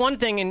 Because one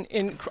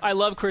thing, I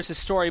love Chris's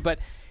story, but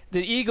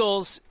the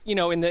Eagles,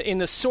 in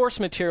the source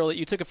material that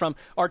you took it from,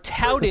 are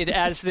touted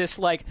as this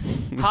like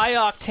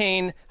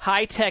high-octane,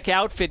 high-tech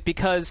outfit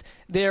because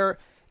they're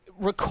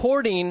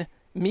recording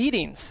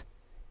meetings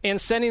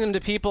and sending them to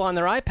people on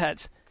their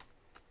iPads.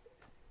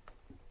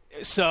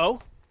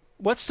 So...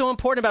 what's so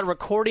important about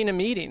recording a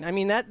meeting? I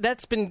mean,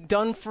 that's been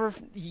done for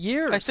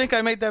years. I think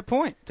I made that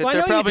point. That Well, I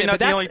they're know you probably did, not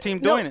but the only team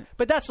doing it.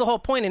 But that's the whole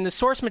point. And the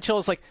source material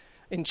is like,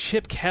 and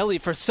Chip Kelly,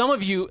 for some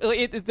of you,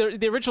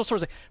 the original source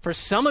is like, for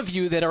some of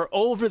you that are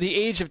over the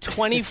age of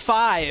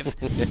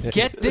 25,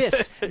 get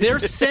this. They're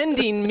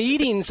sending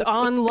meetings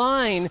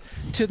online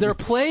to their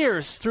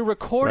players through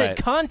recorded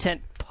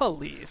content.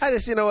 Please. I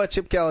just, you know what,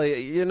 Chip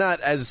Kelly, you're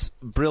not as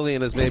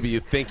brilliant as maybe you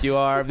think you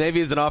are. Maybe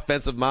he's an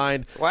offensive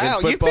mind. Wow, in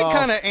you've been football.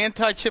 kind of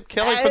anti-Chip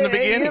Kelly from the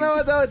beginning. You know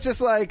what, though? It's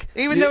just like...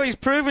 Even though he's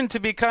proven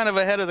to be kind of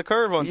ahead of the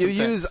curve on you some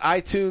use things.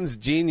 iTunes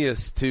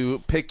Genius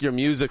to pick your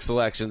music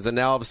selections, and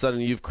now all of a sudden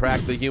you've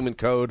cracked the human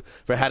code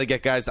for how to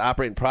get guys to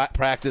operate in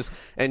practice,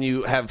 and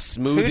you have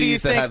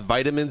smoothies that have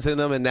vitamins in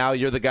them, and now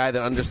you're the guy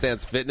that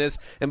understands fitness.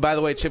 And by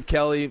the way, Chip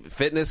Kelly,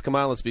 fitness, come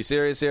on, let's be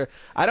serious here.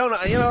 I don't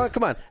know,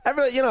 come on.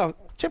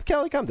 Chip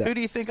Kelly, calm down. Who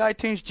do you think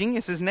iTunes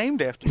Genius is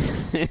named after?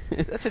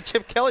 That's a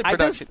Chip Kelly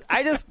production.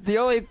 The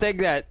only thing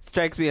that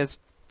strikes me as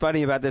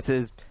funny about this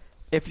is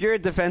if you're a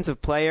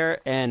defensive player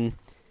and,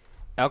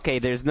 okay,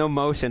 there's no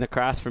motion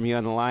across from you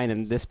on the line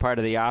in this part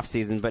of the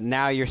offseason, but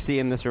now you're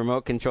seeing this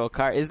remote control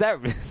car. Is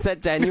that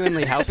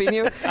genuinely helping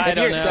you? I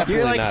don't know.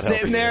 You're like not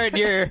sitting there and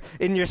you're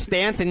in your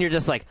stance and you're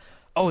just like,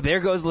 oh, there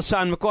goes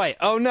LaShawn McCoy.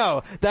 Oh,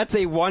 no, that's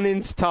a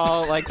 1-inch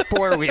tall,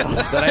 four-wheel.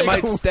 That I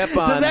might step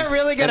on. Is that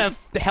really going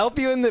to help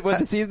you when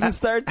the season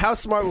starts? How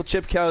smart will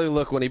Chip Kelly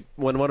look when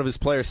one of his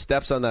players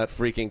steps on that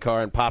freaking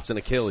car and pops an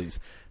Achilles?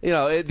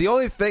 The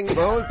only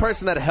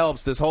person that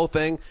helps this whole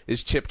thing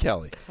is Chip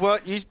Kelly. Well,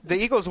 the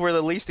Eagles were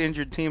the least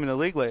injured team in the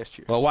league last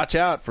year. Well, watch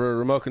out for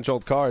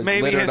remote-controlled cars.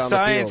 Maybe his on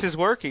science the is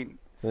working.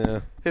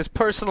 Yeah. His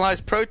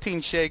personalized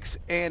protein shakes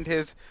and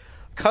his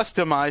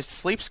customized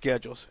sleep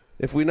schedules.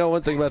 If we know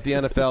one thing about the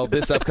NFL,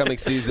 this upcoming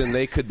season,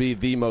 they could be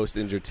the most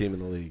injured team in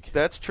the league.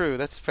 That's true.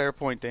 That's a fair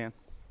point, Dan.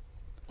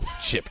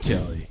 Chip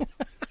Kelly.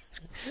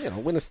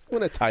 Win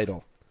a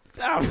title.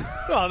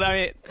 Oh, well, I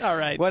mean, all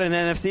right. What an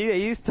NFC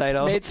East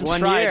title. Made some 1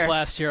 strides year.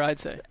 last year, I'd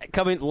say.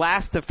 Coming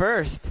last to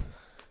first.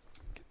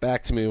 Get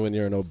back to me when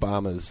you're in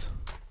Obama's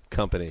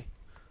company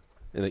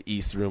in the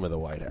East Room of the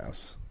White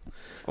House.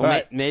 Well, All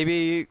right.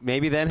 maybe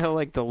then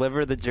he'll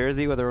deliver the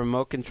jersey with a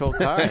remote control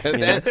car.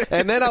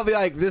 And then I'll be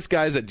like, this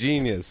guy's a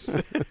genius,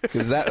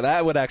 because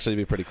that would actually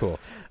be pretty cool.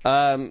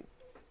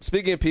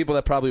 Speaking of people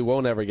that probably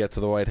won't ever get to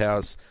the White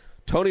House,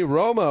 Tony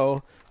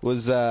Romo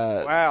was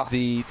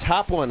the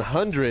top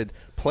 100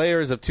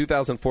 players of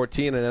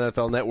 2014 on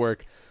NFL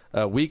Network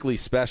weekly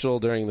special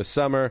during the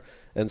summer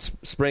and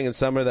spring and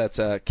summer that's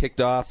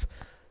kicked off.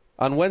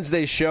 On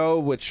Wednesday's show,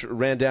 which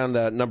ran down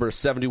number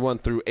 71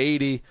 through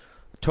 80,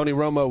 Tony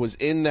Romo was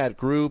in that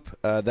group.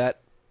 That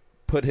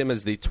put him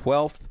as the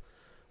 12th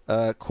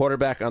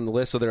quarterback on the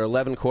list. So there are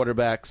 11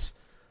 quarterbacks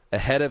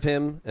ahead of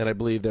him, and I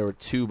believe there were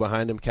 2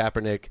 behind him,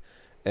 Kaepernick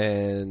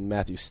and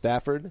Matthew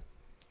Stafford.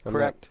 If I'm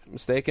not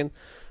mistaken.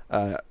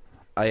 I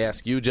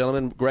ask you,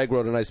 gentlemen. Greg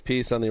wrote a nice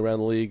piece on the Around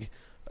the League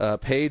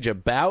page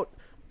about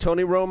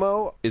Tony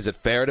Romo. Is it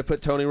fair to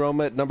put Tony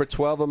Romo at number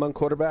 12 among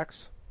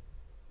quarterbacks?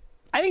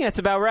 I think that's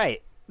about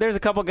right. There's a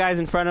couple guys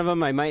in front of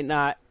him I might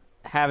not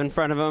have in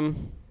front of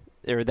him,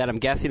 or that I'm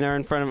guessing are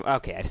in front of him.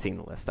 Okay, I've seen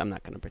the list. I'm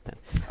not going to pretend.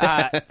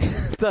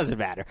 It doesn't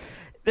matter.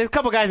 There's a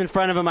couple guys in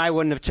front of him I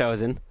wouldn't have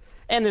chosen,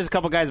 and there's a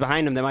couple guys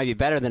behind him that might be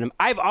better than him.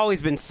 I've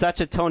always been such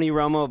a Tony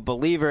Romo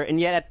believer, and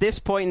yet at this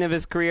point of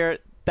his career,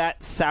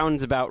 that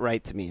sounds about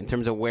right to me in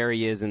terms of where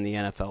he is in the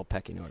NFL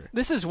pecking order.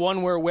 This is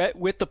one where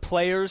with the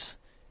players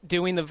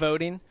doing the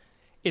voting,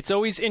 it's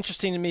always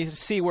interesting to me to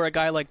see where a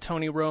guy like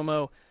Tony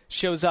Romo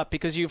shows up,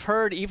 because you've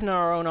heard, even in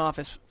our own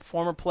office,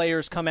 former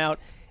players come out,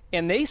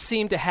 and they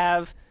seem to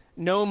have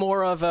no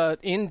more of an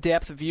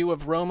in-depth view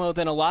of Romo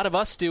than a lot of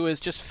us do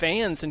as just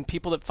fans and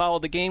people that follow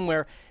the game,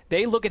 where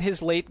they look at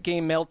his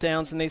late-game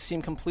meltdowns and they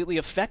seem completely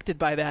affected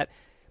by that.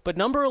 But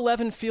number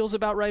 11 feels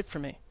about right for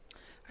me.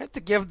 I have to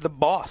give the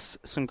boss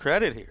some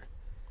credit here.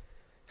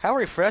 How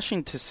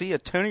refreshing to see a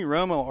Tony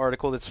Romo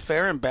article that's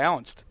fair and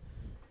balanced.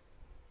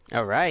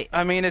 All right.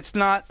 I mean, it's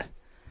not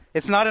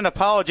an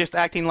apologist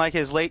acting like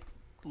his late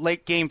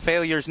game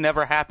failures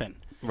never happen.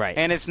 Right.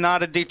 And it's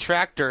not a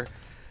detractor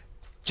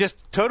just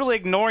totally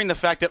ignoring the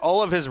fact that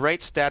all of his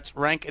rate stats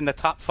rank in the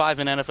top 5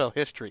 in NFL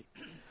history.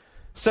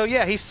 So,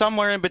 yeah, he's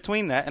somewhere in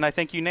between that, and I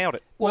think you nailed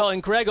it. Well,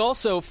 and Greg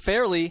also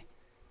fairly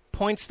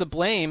points the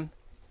blame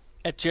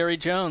at Jerry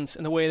Jones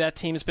and the way that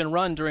team's been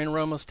run during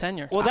Romo's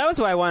tenure. Well, that was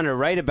why I wanted to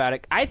write about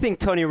it. I think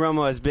Tony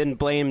Romo has been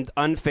blamed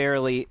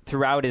unfairly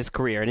throughout his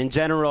career. And in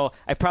general,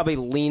 I've probably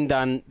leaned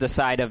on the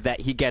side of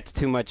that he gets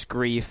too much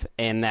grief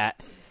and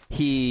that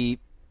he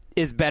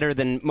is better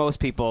than most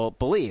people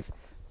believe.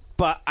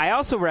 But I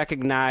also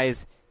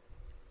recognize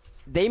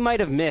they might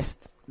have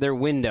missed their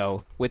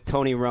window with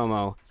Tony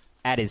Romo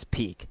at his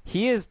peak.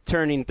 He is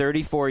turning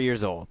 34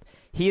 years old.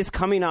 He is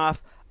coming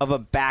off of a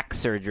back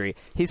surgery.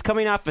 He's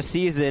coming off a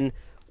season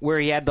where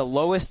he had the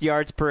lowest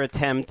yards per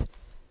attempt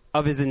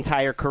of his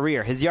entire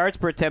career. His yards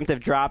per attempt have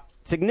dropped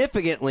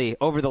significantly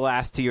over the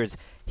last 2 years.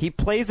 He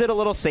plays it a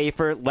little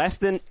safer, less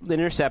than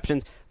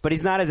interceptions, but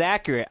he's not as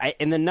accurate.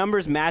 And the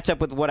numbers match up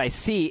with what I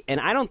see, and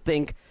I don't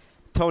think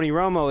Tony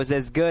Romo is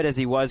as good as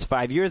he was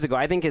 5 years ago.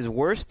 I think his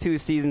worst 2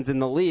 seasons in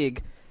the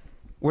league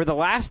were the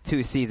last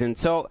 2 seasons.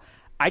 So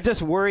I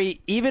just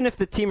worry, even if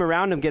the team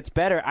around him gets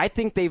better, I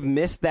think they've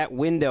missed that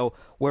window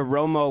where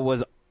Romo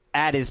was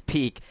at his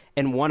peak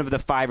and one of the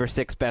 5 or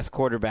 6 best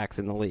quarterbacks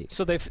in the league.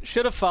 So they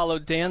should have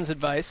followed Dan's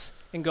advice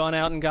and gone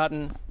out and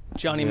gotten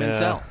Johnny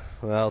Manziel.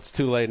 Well, it's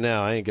too late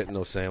now. I ain't getting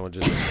no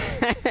sandwiches.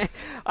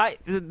 I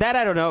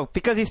don't know,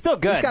 because he's still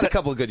good. He's got a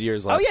couple of good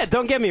years left. Oh, yeah,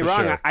 don't get me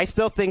wrong. Sure. I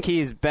still think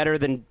he's better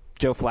than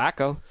Joe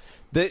Flacco.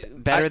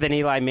 Better than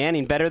Eli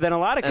Manning, better than a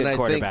lot of good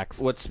quarterbacks. I think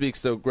what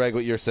speaks to, Greg,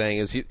 what you're saying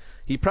is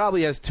he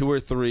probably has 2 or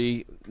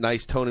 3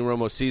 nice Tony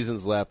Romo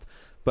seasons left,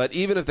 but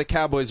even if the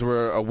Cowboys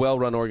were a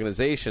well-run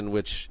organization,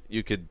 which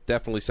you could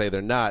definitely say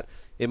they're not,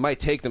 it might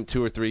take them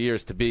 2 or 3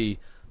 years to be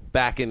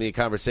back in the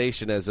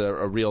conversation as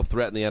a real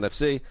threat in the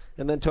NFC,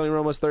 and then Tony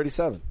Romo's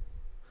 37.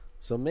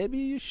 So maybe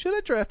you should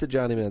have drafted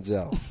Johnny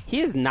Manziel.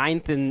 He is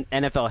 9th in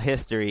NFL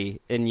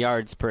history in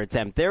yards per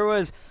attempt. There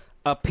was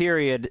a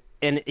period,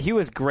 and he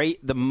was great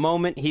the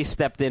moment he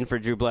stepped in for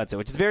Drew Bledsoe,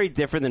 which is very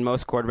different than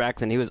most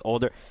quarterbacks, and he was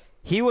older.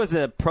 He was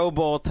a Pro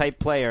Bowl type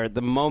player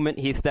the moment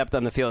he stepped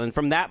on the field, and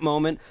from that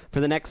moment, for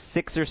the next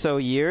 6 or so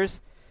years,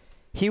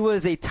 he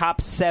was a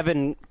top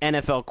 7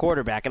 NFL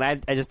quarterback, and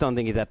I just don't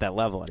think he's at that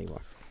level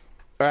anymore.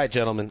 All right,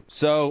 gentlemen.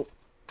 So,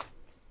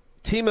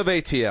 team of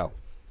ATL.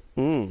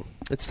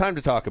 It's time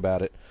to talk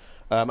about it.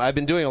 I've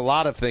been doing a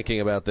lot of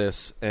thinking about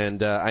this,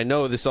 and I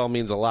know this all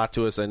means a lot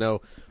to us. I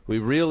know we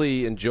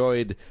really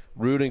enjoyed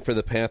rooting for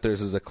the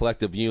Panthers as a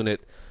collective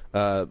unit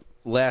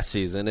last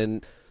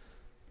season,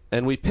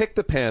 and we picked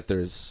the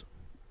Panthers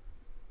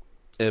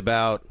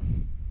about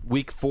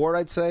week 4,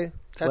 I'd say.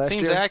 That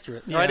seems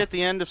accurate. Yeah. Right at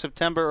the end of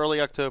September,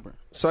 early October.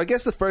 So I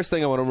guess the first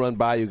thing I want to run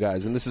by you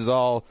guys, and this is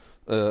all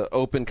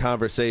open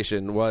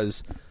conversation,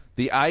 was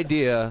the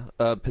idea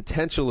of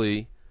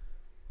potentially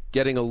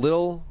getting a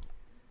little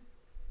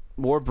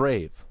more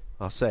brave,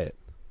 I'll say it,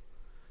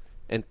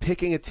 and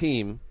picking a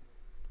team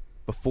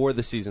before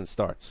the season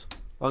starts.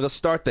 I'm going to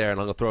start there, and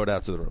I'm going to throw it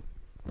out to the room.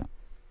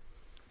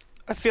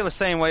 I feel the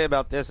same way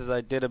about this as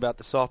I did about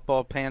the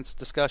softball pants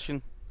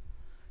discussion.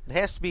 It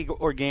has to be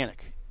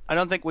organic. I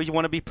don't think we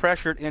want to be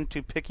pressured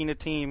into picking a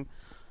team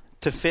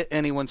to fit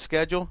anyone's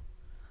schedule.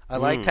 I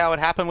liked how it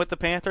happened with the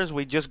Panthers.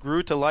 We just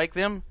grew to like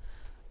them,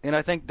 and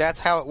I think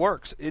that's how it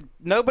works.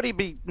 Nobody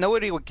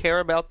would care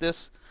about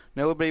this.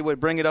 Nobody would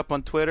bring it up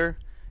on Twitter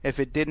if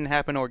it didn't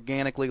happen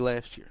organically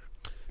last year.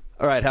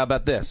 All right, how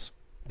about this?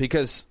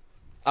 Because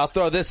I'll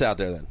throw this out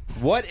there then.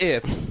 What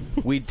if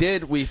we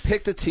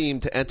picked a team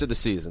to enter the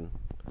season,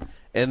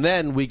 and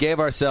then we gave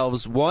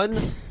ourselves one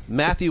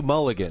Matthew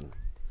Mulligan,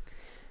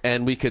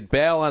 and we could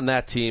bail on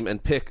that team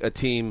and pick a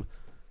team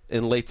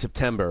in late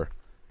September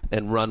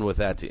and run with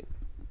that team?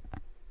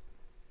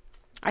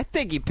 I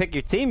think you pick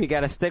your team, you got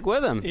to stick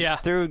with them. Yeah.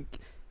 Through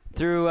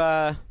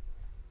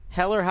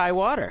hell or high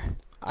water.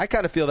 I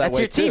kind of feel that That's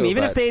way your team. too.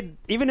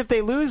 Even if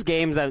they lose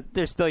games,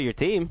 they're still your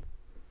team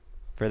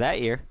for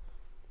that year.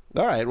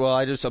 All right. Well,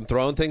 I'm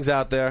throwing things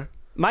out there.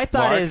 My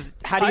thought Mark? is,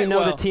 how do you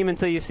know the team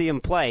until you see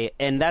them play?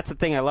 And that's the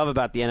thing I love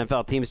about the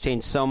NFL. Teams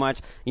change so much,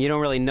 and you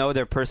don't really know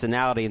their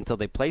personality until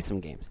they play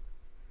some games.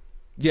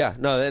 Yeah,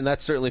 no, and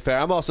that's certainly fair.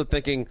 I'm also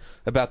thinking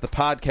about the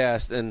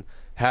podcast and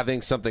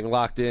having something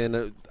locked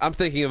in. I'm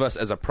thinking of us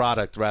as a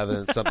product rather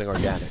than something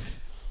organic,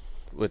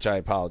 which I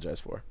apologize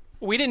for.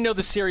 We didn't know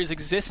the series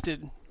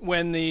existed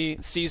when the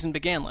season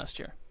began last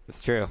year.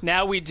 It's true.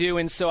 Now we do,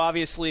 and so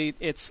obviously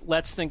it's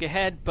let's think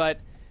ahead, but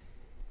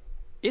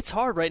it's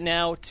hard right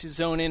now to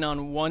zone in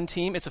on one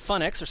team. It's a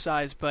fun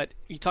exercise, but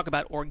you talk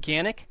about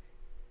organic,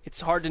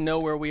 it's hard to know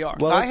where we are.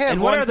 Well, I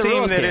have one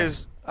team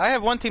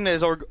that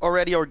has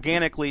already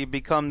organically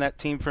become that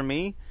team for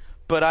me,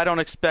 but I don't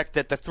expect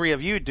that the three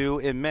of you do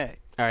in May.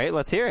 All right,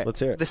 let's hear it.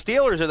 The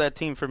Steelers are that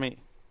team for me.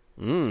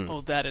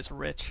 Oh, that is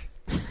rich.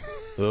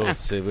 Oh,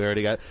 see, we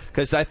already got –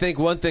 because I think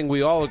one thing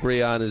we all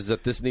agree on is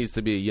that this needs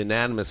to be a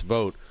unanimous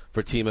vote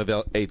for Team of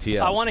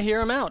ATL. I want to hear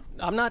him out.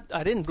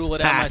 I didn't rule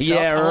it out myself.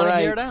 Yeah, I want to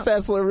right. hear it out.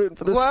 Sessler rooting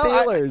for the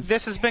Steelers.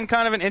 This has been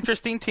kind of an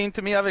interesting team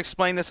to me. I've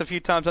explained this a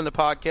few times on the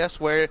podcast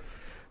where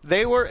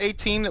they were a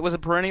team that was a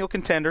perennial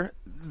contender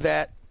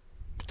that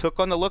took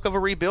on the look of a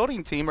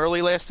rebuilding team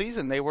early last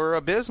season. They were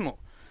abysmal.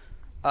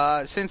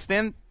 Since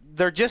then,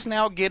 they're just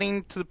now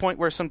getting to the point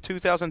where some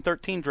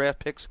 2013 draft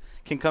picks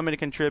can come in and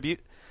contribute.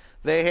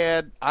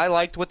 I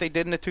liked what they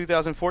did in the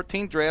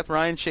 2014 draft.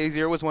 Ryan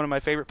Shazier was one of my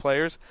favorite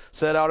players,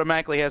 so that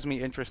automatically has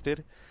me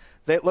interested.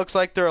 It looks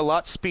like they're a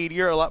lot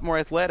speedier, a lot more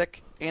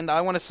athletic, and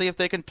I want to see if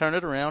they can turn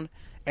it around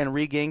and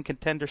regain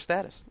contender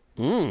status.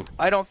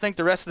 I don't think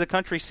the rest of the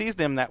country sees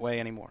them that way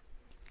anymore.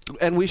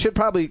 And we should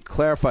probably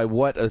clarify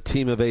what a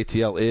Team of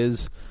ATL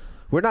is.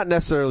 We're not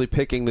necessarily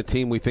picking the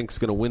team we think is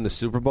going to win the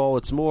Super Bowl.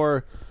 It's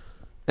more,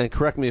 and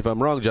correct me if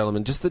I'm wrong,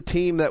 gentlemen, just the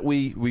team that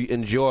we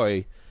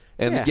enjoy.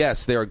 And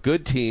yes, they're a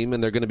good team,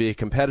 and they're going to be a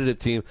competitive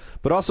team,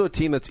 but also a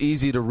team that's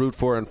easy to root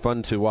for and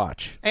fun to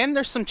watch. And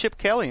there's some Chip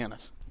Kelly in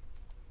us.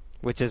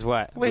 Which is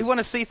what? We want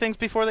to see things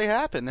before they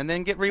happen and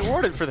then get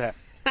rewarded for that.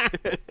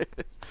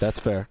 That's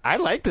fair. I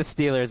like the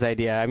Steelers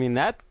idea. I mean,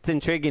 that's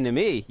intriguing to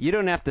me. You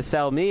don't have to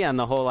sell me on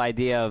the whole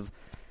idea of,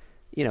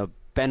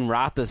 Ben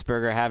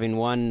Roethlisberger having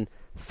one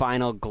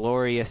final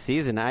glorious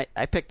season. I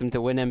picked him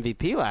to win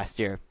MVP last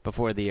year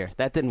before the year.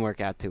 That didn't work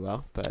out too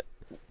well, but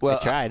I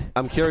tried.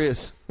 I'm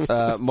curious,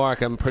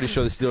 Mark, I'm pretty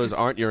sure the Steelers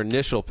aren't your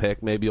initial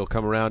pick. Maybe you'll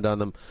come around on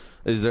them.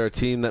 Is there a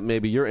team that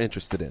maybe you're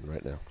interested in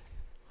right now?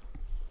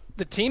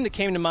 The team that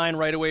came to mind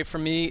right away for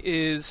me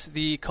is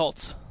the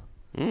Colts.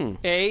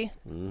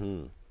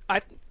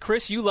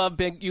 Chris, you love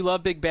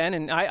Big Ben,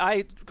 and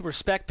I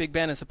respect Big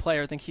Ben as a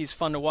player. I think he's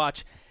fun to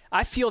watch.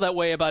 I feel that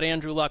way about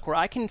Andrew Luck, where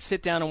I can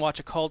sit down and watch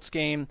a Colts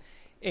game,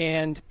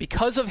 and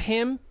because of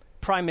him,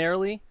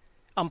 primarily,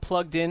 I'm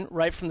plugged in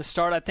right from the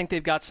start. I think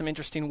they've got some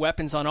interesting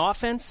weapons on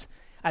offense.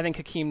 I think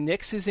Hakeem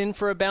Nicks is in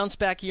for a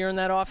bounce-back year in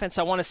that offense.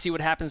 I want to see what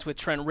happens with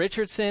Trent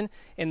Richardson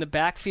in the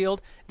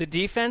backfield. The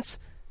defense,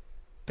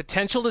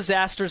 potential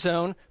disaster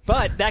zone,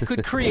 but that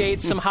could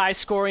create some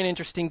high-scoring,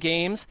 interesting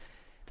games.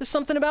 There's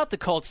something about the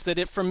Colts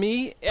that, for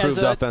me, as Proved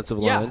offensive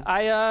line.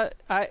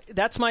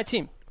 That's my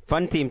team.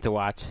 Fun team to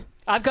watch.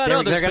 I've got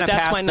others, but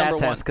that's my number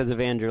one. Because of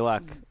Andrew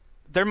Luck.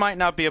 There might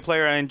not be a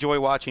player I enjoy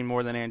watching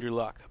more than Andrew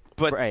Luck,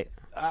 but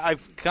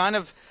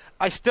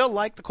I still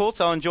like the Colts.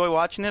 I'll enjoy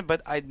watching it,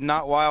 but I'm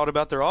not wild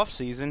about their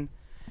offseason.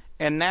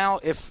 And now,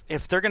 if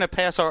they're going to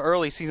pass our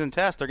early season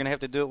test, they're going to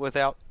have to do it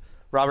without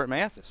Robert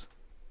Mathis.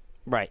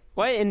 Right.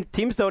 Well, and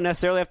teams don't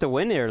necessarily have to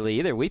win early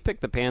either. We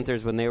picked the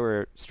Panthers when they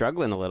were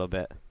struggling a little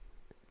bit.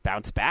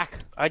 Bounce back.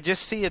 I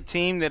just see a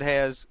team that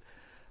has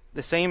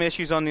the same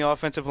issues on the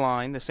offensive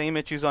line, the same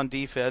issues on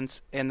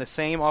defense, and the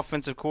same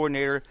offensive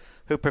coordinator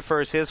who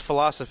prefers his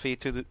philosophy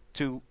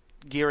to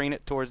gearing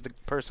it towards the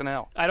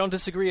personnel. I don't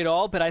disagree at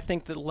all, but I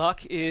think that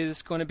Luck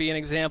is going to be an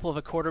example of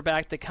a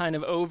quarterback that kind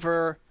of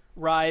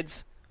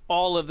overrides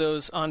all of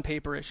those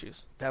on-paper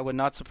issues. That would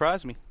not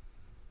surprise me.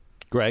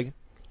 Greg?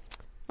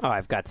 Oh,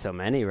 I've got so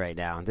many right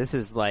now. This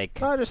is like...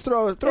 just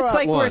throw it's out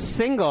like one. We're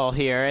single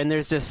here, and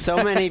there's just so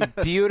many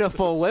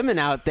beautiful women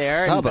out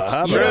there. And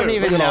hubba. you don't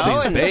even Look at know.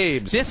 all these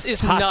babes. This is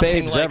hot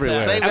nothing babes like everywhere.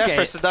 that. Save that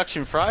for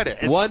Seduction Friday.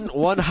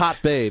 One hot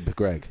babe,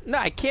 Greg. No,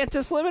 I can't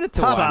just limit it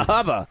to one.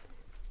 Hubba.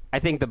 I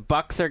think the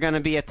Bucks are going to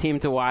be a team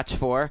to watch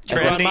for. Trendy.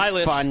 As On my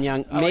list. Fun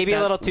young, I like maybe that.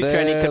 a little too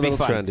trendy. Could be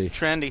fun.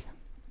 Trendy.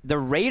 The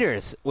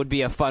Raiders would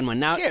be a fun one.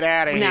 Now, Get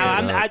outta here.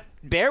 Now,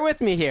 bear with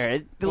me here.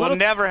 It will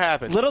never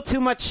happen. Little too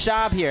much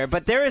Schaub here,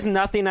 but there is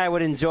nothing I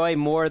would enjoy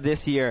more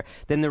this year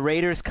than the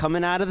Raiders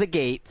coming out of the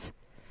gates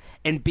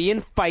and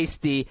being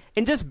feisty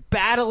and just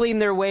battling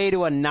their way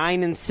to a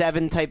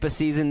 9-7 type of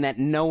season that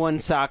no one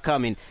saw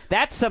coming.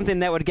 That's something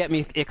that would get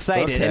me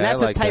excited. Okay, and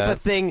that's like the type that. of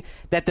thing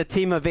that the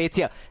team of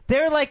ATL,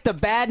 they're like the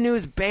bad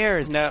news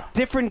Bears. No.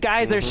 Different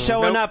guys are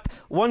showing Nope. up.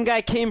 One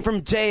guy came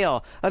from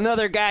jail.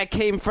 Another guy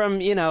came from,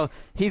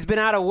 he's been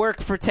out of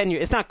work for 10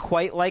 years. It's not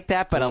quite like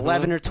that, but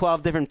 11 or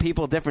 12 different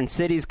people, different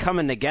cities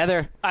coming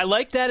together. I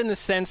like that in the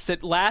sense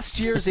that last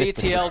year's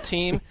ATL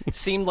team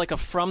seemed like a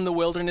from the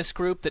wilderness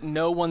group that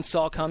no one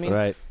saw coming.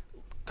 Right.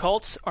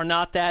 Colts are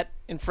not that,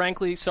 and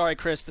frankly, sorry,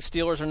 Chris, the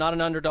Steelers are not an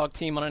underdog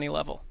team on any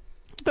level.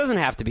 It doesn't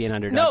have to be an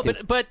underdog. No,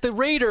 team. but the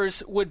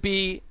Raiders would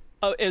be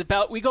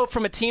we go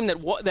from a team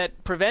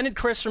that prevented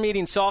Chris from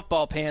eating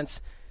softball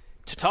pants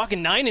to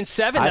talking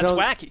 9-7. That's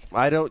wacky.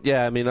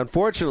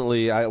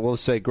 Unfortunately, I will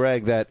say,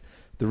 Greg, that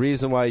the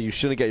reason why you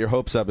shouldn't get your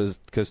hopes up is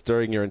because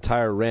during your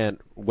entire rant,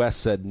 Wes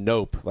said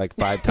nope like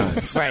 5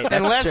 times. Right. That's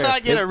Unless true. I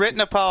get a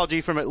written apology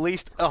from at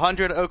least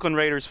 100 Oakland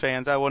Raiders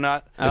fans, I will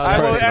not. It's I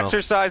will personal.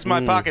 exercise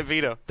my pocket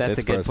veto. That's It's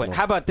a good personal. point.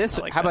 How about this?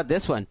 I like How that. about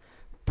this one?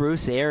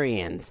 Bruce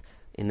Arians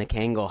in the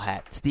Kangol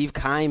hat, Steve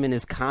Keim in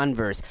his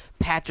Converse,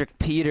 Patrick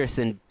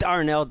Peterson,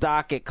 Darnell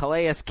Dockett,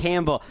 Calais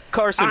Campbell,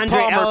 Carson Andre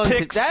Palmer, Ellington.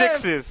 pick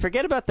sixes.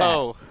 Forget about that.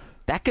 Oh.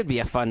 That could be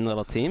a fun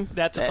little team.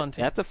 That's a fun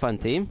team. That's a fun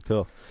team.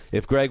 Cool.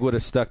 If Greg would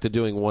have stuck to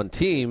doing one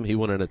team, he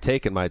wouldn't have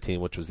taken my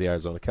team, which was the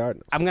Arizona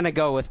Cardinals. I'm going to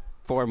go with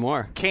 4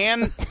 more.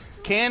 Can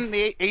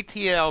the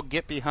ATL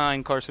get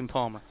behind Carson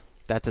Palmer?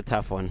 That's a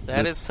tough one.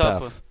 That That's is tough.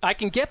 tough. One. I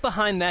can get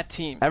behind that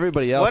team.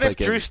 Everybody else, What if I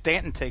get- Drew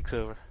Stanton takes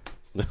over?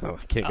 No,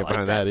 I can't get like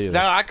behind that. that either.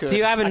 No, I could. Do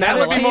you have That another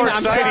would be team? more I'm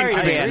exciting sorry, to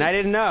me. Dan. I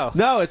didn't know.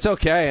 No, it's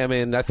okay. I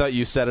mean, I thought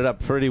you set it up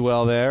pretty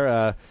well there.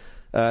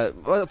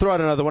 I'll throw out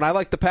another one. I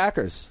like the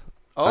Packers.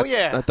 Oh,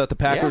 I thought the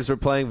Packers were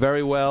playing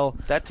very well.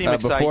 That team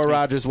excites before me.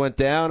 Rodgers went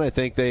down. I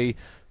think they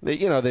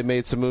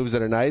made some moves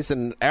that are nice.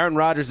 And Aaron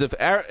Rodgers, if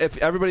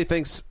everybody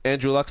thinks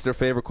Andrew Luck's their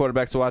favorite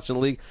quarterback to watch in the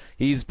league,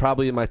 he's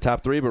probably in my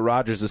top 3. But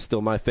Rodgers is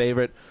still my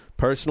favorite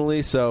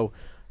personally. So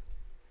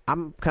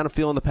I'm kind of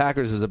feeling the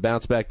Packers as a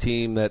bounce back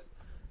team that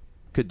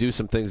could do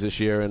some things this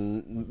year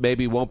and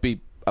maybe won't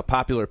be a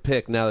popular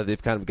pick now that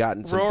they've kind of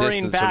gotten some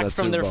Roaring distance back from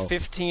from that their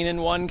Super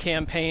Bowl. 15-1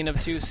 campaign of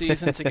 2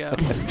 seasons ago.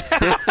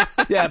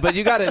 Yeah, but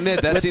you got to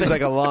admit that seems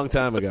like a long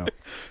time ago.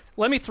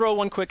 Let me throw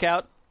one quick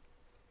out.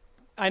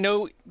 I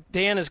know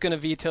Dan is going to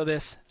veto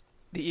this.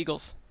 The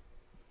Eagles.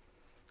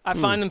 I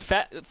find them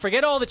fat.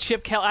 Forget all the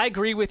Chip Kelly. I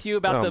agree with you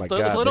about Oh, the. my There's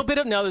God. a little bit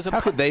of no. There's a.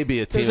 How could they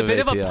be a team There's a of bit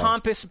of a ATL?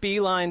 pompous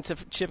beeline to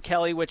Chip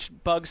Kelly, which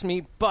bugs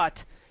me.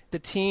 But the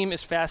team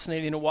is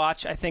fascinating to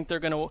watch. I think they're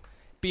going to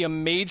be a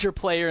major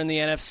player in the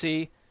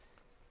NFC.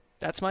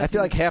 That's my. I feel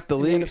team like half the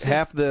in league, NFC.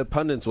 half the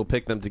pundits will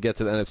pick them to get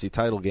to the NFC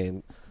title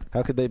game.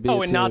 How could they be? Oh,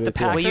 a and team not of the ATL?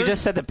 Packers? Well, you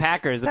just said the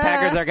Packers. The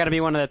Packers are going to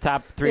be one of the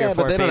top 3 or 4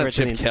 but they don't have favorites.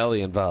 in Chip the-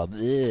 Kelly involved.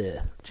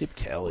 Ugh, Chip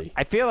Kelly,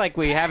 I feel like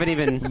we haven't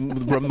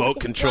even.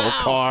 remote control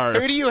car.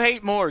 Who do you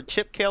hate more,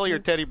 Chip Kelly or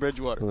Teddy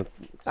Bridgewater?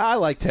 I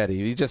like Teddy.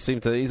 He just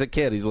seemed to. He's a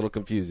kid. He's a little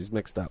confused. He's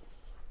mixed up.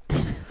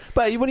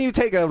 But when you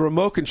take a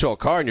remote control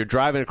car and you're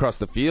driving across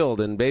the field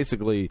and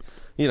basically,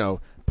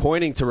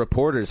 pointing to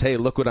reporters, "Hey,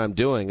 look what I'm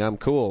doing. I'm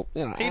cool."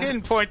 He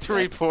didn't point to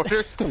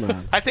reporters. Come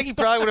on. I think he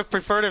probably would have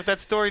preferred if that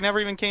story never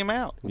even came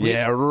out.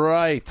 Yeah,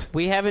 right.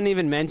 We haven't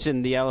even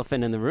mentioned the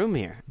elephant in the room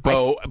here.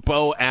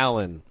 Bo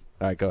Allen.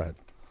 All right, go ahead.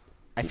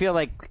 I feel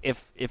like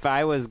if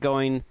I was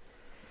going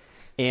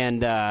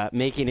and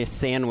making a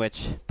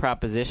sandwich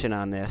proposition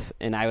on this,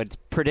 and I was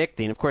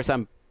predicting, of course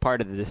I'm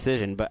part of the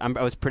decision, but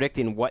I was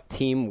predicting what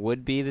team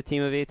would be the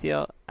team of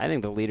ATL. I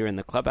think the leader in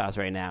the clubhouse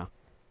right now,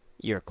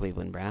 you're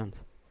Cleveland Browns.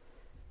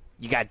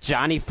 You got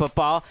Johnny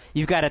Football.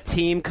 You've got a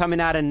team coming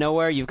out of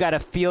nowhere. You've got a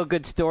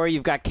feel-good story.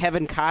 You've got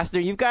Kevin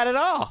Costner. You've got it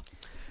all.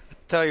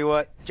 Tell you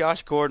what,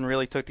 Josh Gordon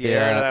really took the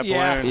air out of that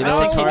Yeah. balloon. You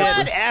know, it's hard.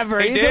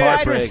 Whatever. He He's did. a wide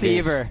Heartbreaking.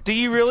 receiver. Do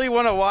you really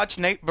want to watch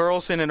Nate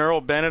Burleson and Earl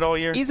Bennett all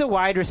year? He's a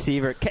wide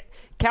receiver.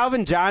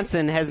 Calvin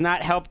Johnson has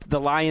not helped the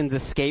Lions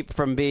escape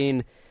from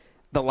being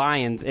the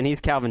Lions, and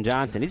he's Calvin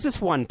Johnson. He's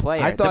just one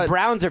player. I thought- the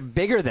Browns are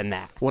bigger than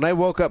that. When I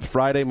woke up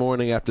Friday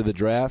morning after the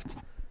draft,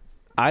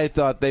 I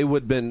thought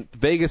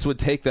Vegas would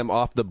take them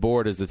off the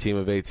board as the team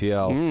of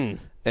ATL.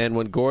 And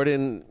when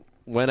Gordon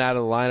went out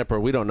of the lineup, or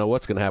we don't know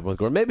what's going to happen with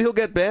Gordon, maybe he'll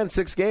get banned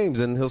 6 games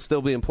and he'll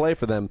still be in play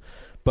for them.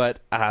 But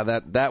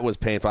that was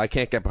painful. I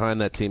can't get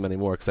behind that team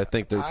anymore because I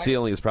think their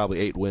ceiling is probably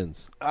 8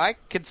 wins. I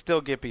could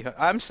still get behind.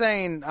 I'm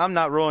saying I'm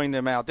not ruling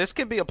them out. This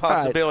could be a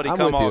possibility I'm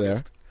come with you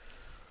August.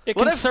 It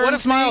What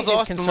concerns if Miles me. It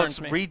Austin concerns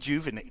looks me.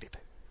 rejuvenated?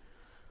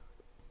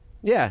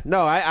 Yeah,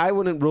 no, I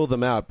wouldn't rule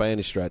them out by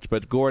any stretch.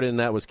 But Gordon,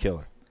 that was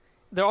killer.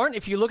 There aren't.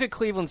 If you look at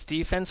Cleveland's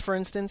defense, for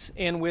instance,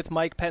 and with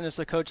Mike Pettin as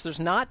the coach, there's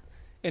not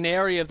an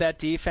area of that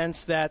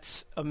defense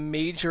that's a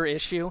major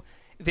issue.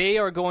 They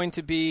are going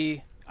to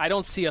be. I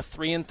don't see a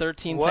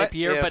 3-13 What type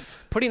year, if- but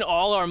putting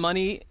all our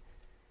money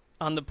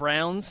on the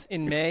Browns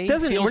in May We're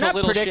feels a not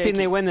little predicting shaky.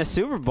 they win the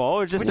Super Bowl.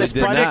 We're just They Just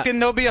did not. predicting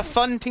they'll be a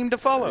fun team to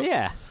follow.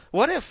 Yeah.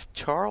 What if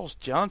Charles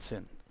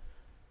Johnson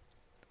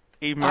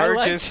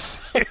emerges?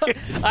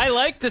 I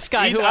like this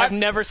guy He- who I- I've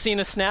never seen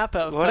a snap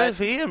of. What but if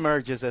he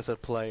emerges as a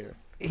player?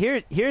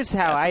 here's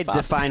how I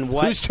define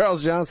what. Who's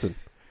Charles Johnson?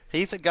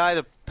 He's a guy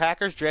the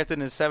Packers drafted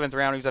in the 7th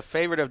round. He's a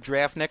favorite of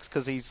DraftNix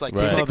because he's like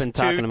Right. 6'2",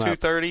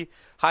 230,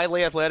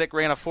 highly athletic,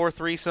 ran a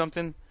 4.3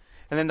 something.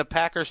 And then the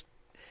Packers,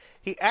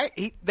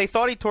 they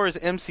thought he tore his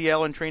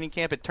MCL in training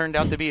camp. It turned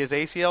out to be his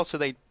ACL, so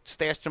they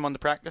stashed him on the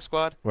practice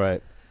squad.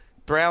 Right.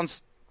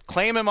 Browns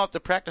claim him off the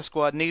practice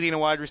squad, needing a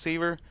wide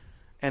receiver,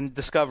 and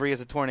discovery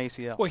is a torn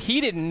ACL. Well,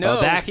 he didn't know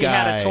that he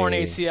had a guy. torn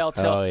ACL.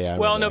 Till, Oh, yeah, I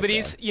well, remember no, but that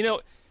he's, guy.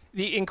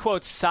 the in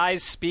quotes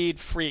size speed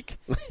freak,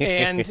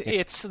 and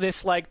it's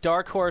this like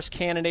dark horse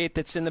candidate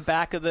that's in the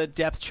back of the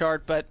depth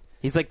chart. But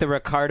He's like the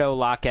Ricardo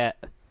Lockett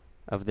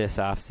of this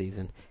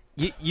offseason.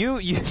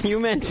 You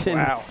mentioned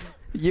Wow.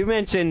 you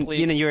mentioned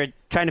Please. you were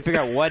trying to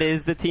figure out what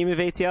is the team of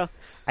ATL.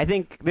 I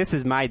think this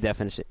is my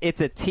definition. It's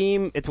a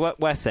team. It's what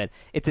Wes said.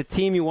 It's a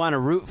team you want to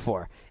root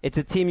for. It's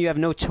a team you have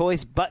no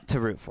choice but to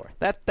root for.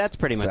 That's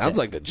pretty much Sounds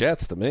it. like the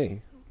Jets to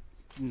me.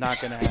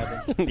 Not going to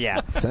happen.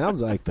 Yeah.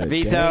 Sounds like the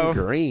Veto. Gang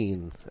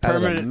Green out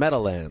of the Permanent-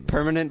 Meadowlands.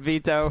 Permanent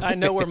veto. I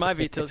know where my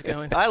veto's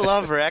going. I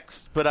love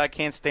Rex, but I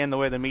can't stand the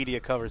way the media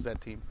covers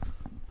that team.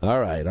 All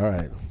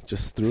right.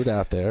 Just threw it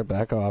out there.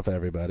 Back off,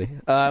 everybody.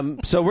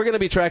 So we're going to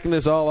be tracking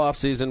this all off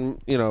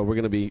season. We're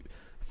going to be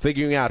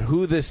figuring out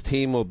who this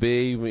team will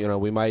be.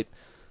 We might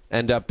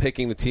end up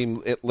picking the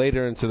team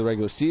later into the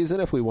regular season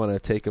if we want to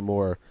take a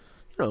more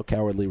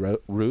cowardly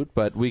route,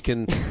 but we'll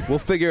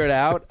figure it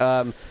out.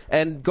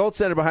 And Gold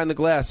Standard Behind the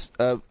Glass,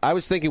 I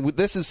was thinking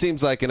this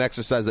seems like an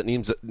exercise that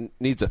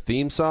needs a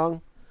theme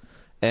song,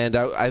 and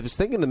I was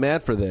thinking the man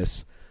for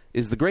this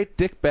is the great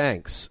Dick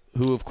Banks,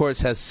 who of course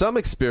has some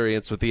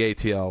experience with the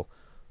ATL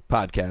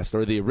podcast,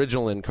 or the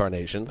original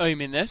incarnation. Oh, you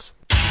mean this?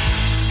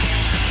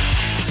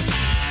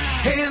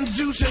 And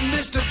Zeus and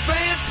Mr.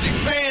 Fancy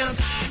Pants.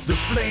 The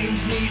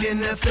Flames need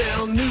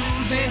NFL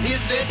news, and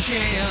here's their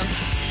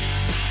chance.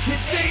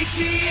 It's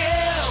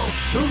ATL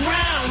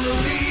around the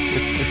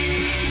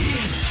league.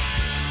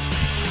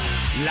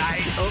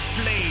 Light a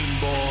flame,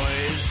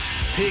 boys.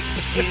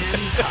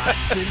 Pigskins hot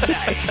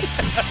tonight.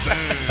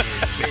 Burn,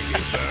 baby,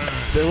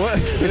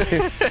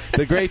 burn.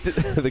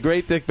 The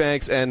great Dick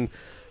Banks, and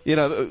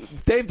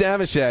Dave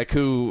Damashek,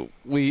 who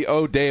we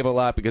owe Dave a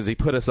lot because he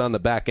put us on the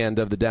back end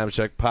of the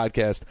Damashek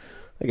podcast,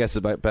 I guess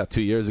about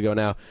 2 years ago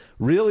now,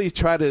 really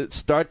tried to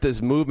start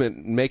this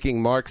movement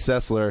making Mark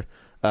Sessler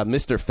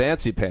Mr.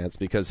 Fancy Pants,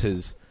 because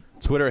his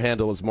Twitter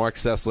handle was Mark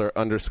Sessler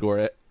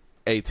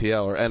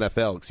 _ATL or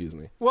NFL, excuse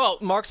me. Well,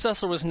 Mark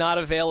Sessler was not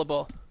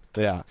available.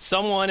 Yeah.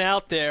 Someone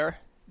out there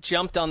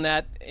jumped on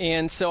that,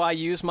 and so I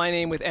used my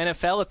name with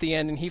NFL at the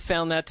end, and he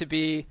found that to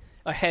be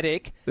a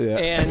headache. Yeah.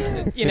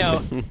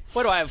 And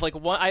what do I have?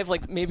 I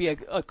have maybe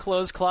a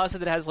clothes closet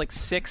that has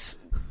 6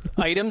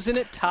 items in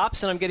it,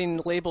 tops, and I'm getting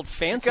labeled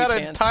fancy Got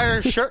pants. an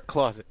entire shirt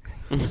closet.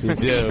 You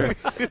do.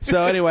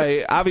 So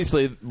anyway,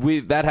 obviously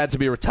that had to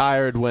be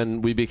retired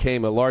when we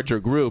became a larger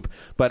group,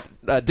 but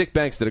Dick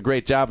Banks did a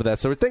great job of that.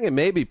 So we're thinking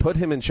maybe put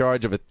him in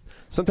charge of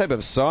some type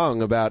of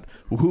song about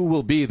who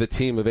will be the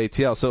team of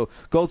ATL. So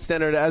Gold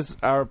Standard, as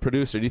our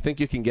producer, do you think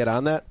you can get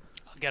on that?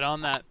 I'll get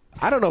on that.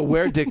 I don't know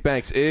where Dick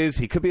Banks is.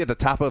 He could be at the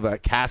top of a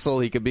castle.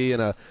 He could be in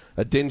a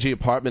dingy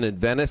apartment in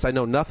Venice. I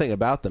know nothing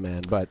about the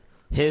man, but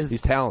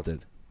he's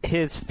talented.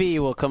 His fee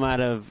will come out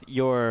of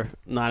your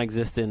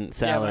non-existent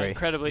salary. Yeah, my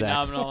incredibly Zach.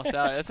 nominal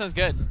salary. That sounds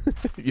good.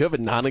 You have a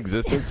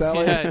non-existent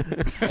salary? Yeah,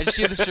 I just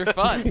do this for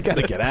fun. You got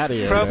to get out of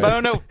here. Pro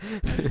man. bono.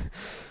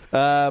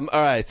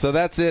 All right, so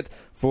that's it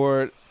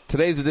for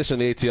today's edition of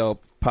the ATL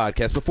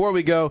podcast. Before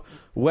we go,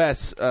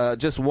 Wes,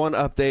 just one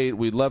update.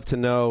 We'd love to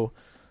know.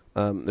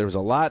 There was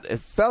a lot. It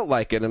felt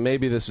like it, and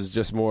maybe this was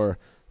just more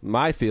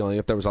my feeling.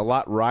 If there was a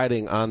lot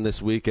riding on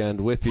this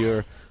weekend with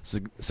your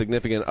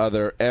significant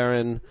other,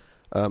 Aaron.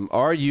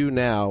 Are you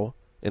now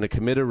in a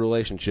committed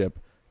relationship,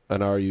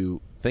 and are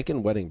you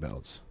thinking wedding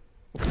bells?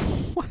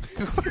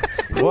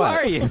 Who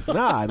are you?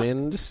 Nah, I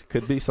mean, just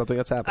could be something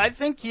that's happening. I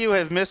think you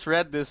have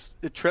misread this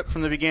trip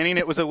from the beginning.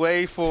 It was a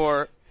way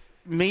for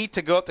me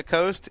to go up the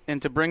coast and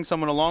to bring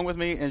someone along with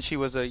me, and she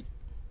was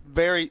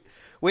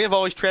we have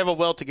always traveled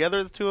well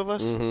together, the two of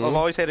us. Mm-hmm. I've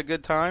always had a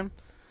good time.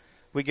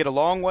 We get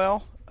along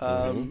well.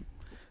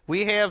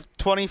 We have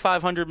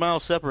 2,500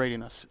 miles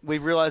separating us.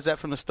 We've realized that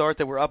from the start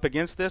that we're up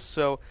against this,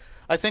 so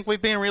I think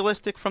we've been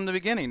realistic from the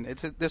beginning.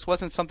 This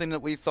wasn't something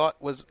that we thought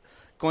was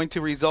going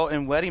to result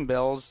in wedding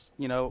bells,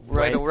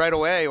 right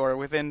away or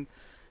within,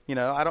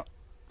 I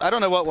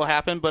don't know what will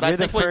happen, but I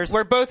think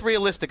we're both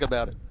realistic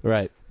about it.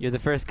 Right. You're the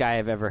first guy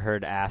I've ever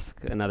heard ask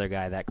another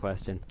guy that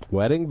question.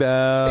 Wedding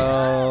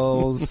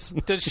bells.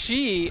 Does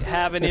she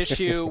have an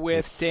issue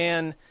with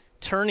Dan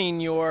turning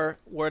your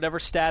whatever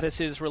status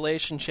is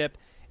relationship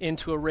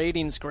into a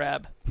ratings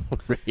grab?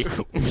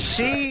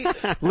 She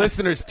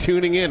Listeners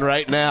tuning in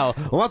right now.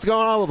 What's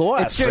going on with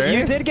Wes? It's true.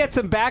 You did get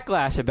some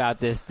backlash about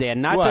this,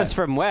 Dan. Not What? just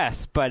from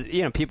Wes, but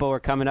people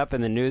were coming up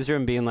in the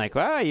newsroom being like,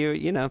 "Wow,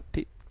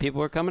 people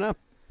were coming up."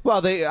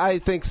 Well, I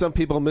think some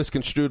people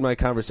misconstrued my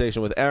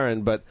conversation with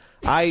Erin, but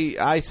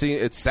I see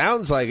it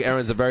sounds like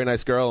Erin's a very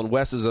nice girl and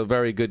Wes is a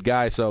very good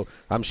guy, so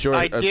I'm sure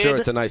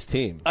it's a nice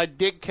team. I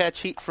did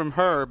catch heat from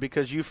her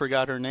because you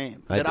forgot her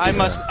name. I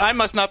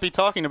must not be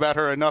talking about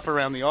her enough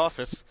around the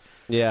office.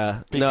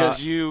 Yeah,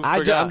 because you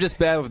forgot. I'm just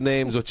bad with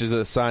names, which is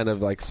a sign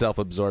of like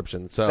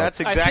self-absorption. So that's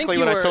exactly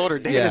what I told her.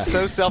 Dan is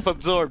so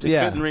self-absorbed he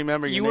couldn't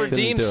remember your name. You were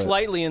deemed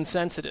slightly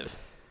insensitive.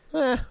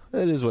 It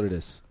is what it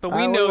is. But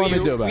we know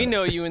you. We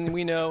know you, and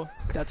we know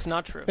that's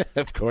not true.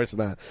 Of course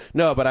not.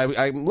 No, but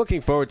I'm looking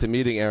forward to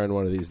meeting Erin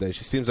one of these days.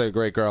 She seems like a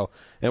great girl,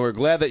 and we're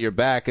glad that you're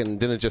back and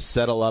didn't just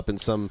settle up in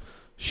some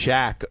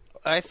shack.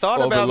 I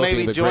thought about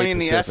maybe joining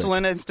the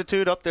Esalen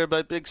Institute up there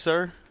by Big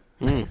Sur.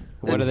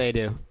 What do they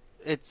do?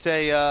 It's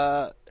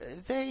a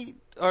they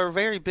are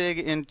very big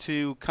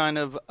into kind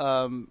of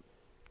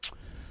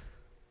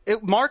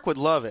Mark would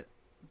love it.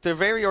 They're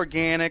very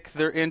organic.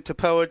 They're into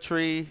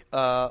poetry.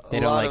 They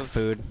don't like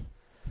food.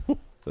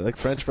 They like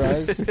French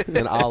fries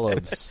and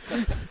olives.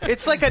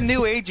 It's like a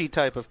new agey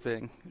type of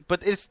thing,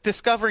 but it's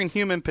discovering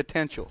human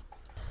potential,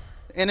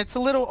 and it's a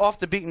little off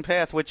the beaten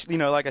path. Which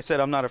like I said,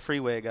 I'm not a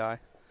freeway guy,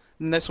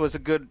 and this was a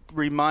good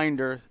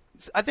reminder.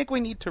 I think we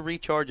need to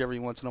recharge every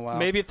once in a while.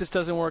 Maybe if this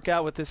doesn't work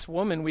out with this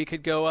woman, we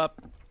could go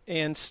up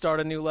and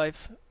start a new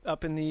life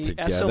up in the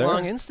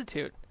Esalen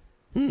Institute.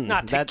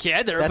 Not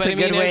together, that's but a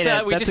good way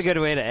that's a good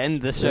way to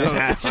end the show.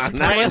 Just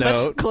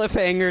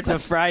cliffhanger to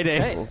Friday.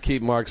 Hey. We'll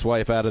keep Mark's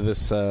wife out of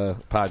this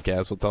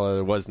podcast. We'll tell her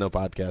there was no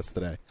podcast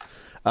today.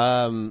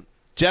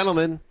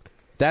 Gentlemen,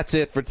 that's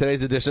it for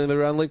today's edition of the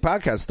Round League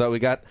Podcast. Thought we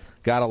got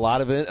a lot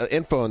of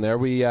info in there.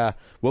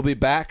 We'll be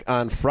back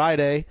on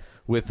Friday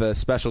with a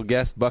special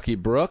guest, Bucky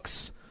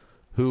Brooks,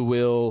 who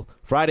will,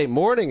 Friday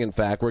morning, in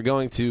fact, we're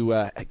going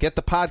to get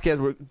the podcast.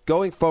 We're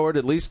going forward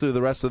at least through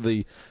the rest of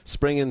the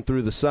spring and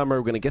through the summer.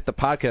 We're going to get the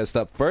podcast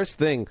up first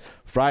thing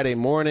Friday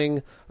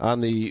morning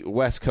on the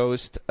West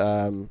Coast.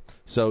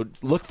 So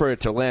look for it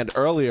to land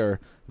earlier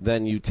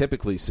than you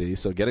typically see.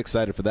 So get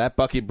excited for that.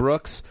 Bucky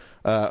Brooks,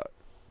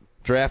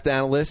 draft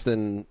analyst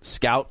and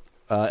scout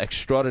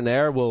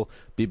extraordinaire, will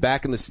be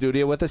back in the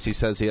studio with us. He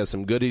says he has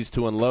some goodies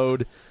to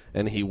unload,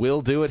 and he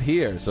will do it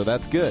here, so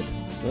that's good.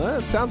 Well,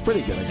 it sounds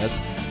pretty good, I guess.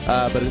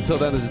 But until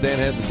then, this is Dan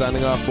Hansen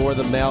signing off for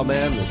the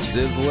Mailman, the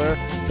Sizzler,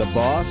 the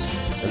Boss,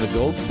 and the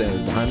Gold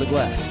Standard behind the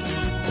glass.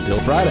 Until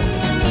Friday.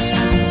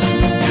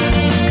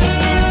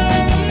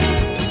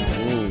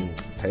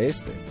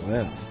 Tasty.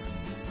 Wow.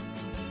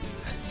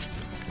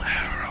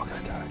 We're all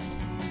going to die.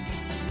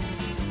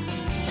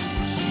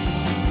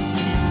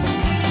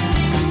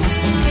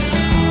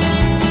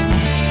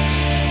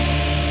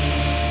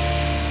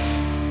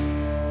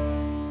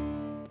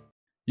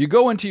 You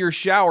go into your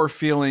shower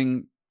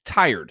feeling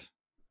tired,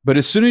 but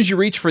as soon as you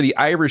reach for the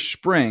Irish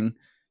Spring,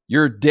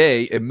 your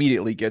day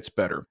immediately gets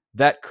better.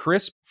 That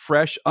crisp,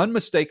 fresh,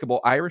 unmistakable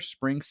Irish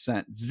Spring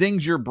scent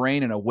zings your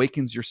brain and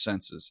awakens your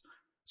senses.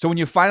 So when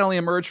you finally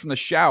emerge from the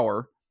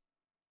shower,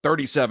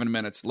 37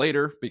 minutes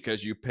later,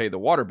 because you pay the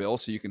water bill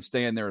so you can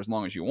stay in there as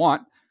long as you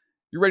want,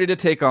 you're ready to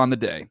take on the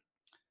day.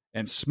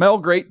 And smell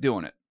great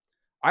doing it.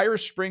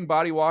 Irish Spring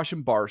Body Wash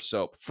and Bar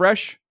Soap.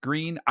 Fresh,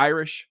 green,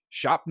 Irish.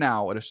 Shop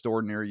now at a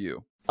store near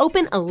you.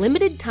 Open a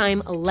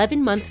limited-time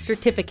 11-month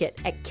certificate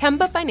at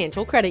Kemba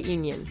Financial Credit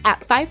Union. At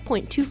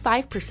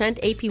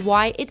 5.25%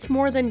 APY, it's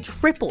more than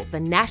triple the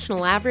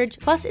national average,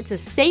 plus it's a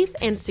safe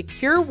and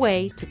secure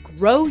way to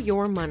grow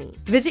your money.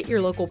 Visit your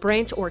local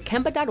branch or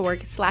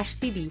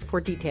kemba.org/cb for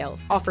details.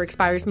 Offer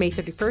expires May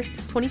 31st,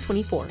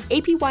 2024.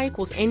 APY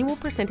equals annual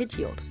percentage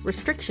yield.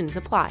 Restrictions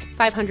apply.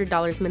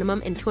 $500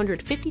 minimum and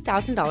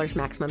 $250,000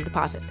 maximum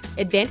deposit.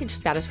 Advantage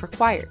status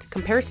required.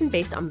 Comparison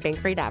based on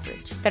bank rate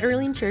average.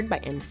 Federally insured by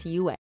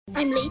NCUA.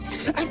 I'm late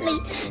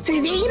for a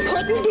very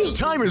important date.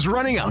 Time is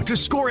running out to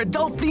score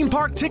adult theme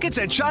park tickets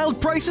at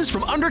child prices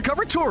from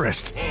Undercover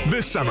Tourist.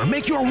 This summer,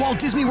 make your Walt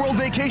Disney World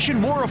vacation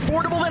more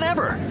affordable than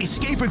ever.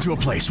 Escape into a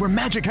place where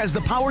magic has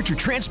the power to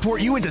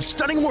transport you into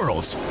stunning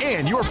worlds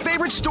and your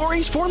favorite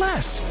stories for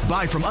less.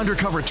 Buy from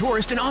Undercover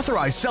Tourist, an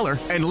authorized seller,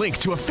 and link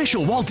to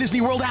official Walt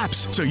Disney World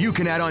apps so you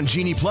can add on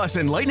Genie Plus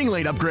and Lightning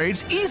Lane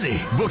upgrades easy.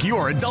 Book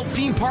your adult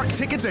theme park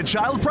tickets at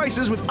child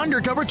prices with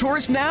Undercover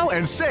Tourist now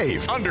and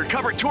save.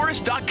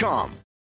 UndercoverTourist.com.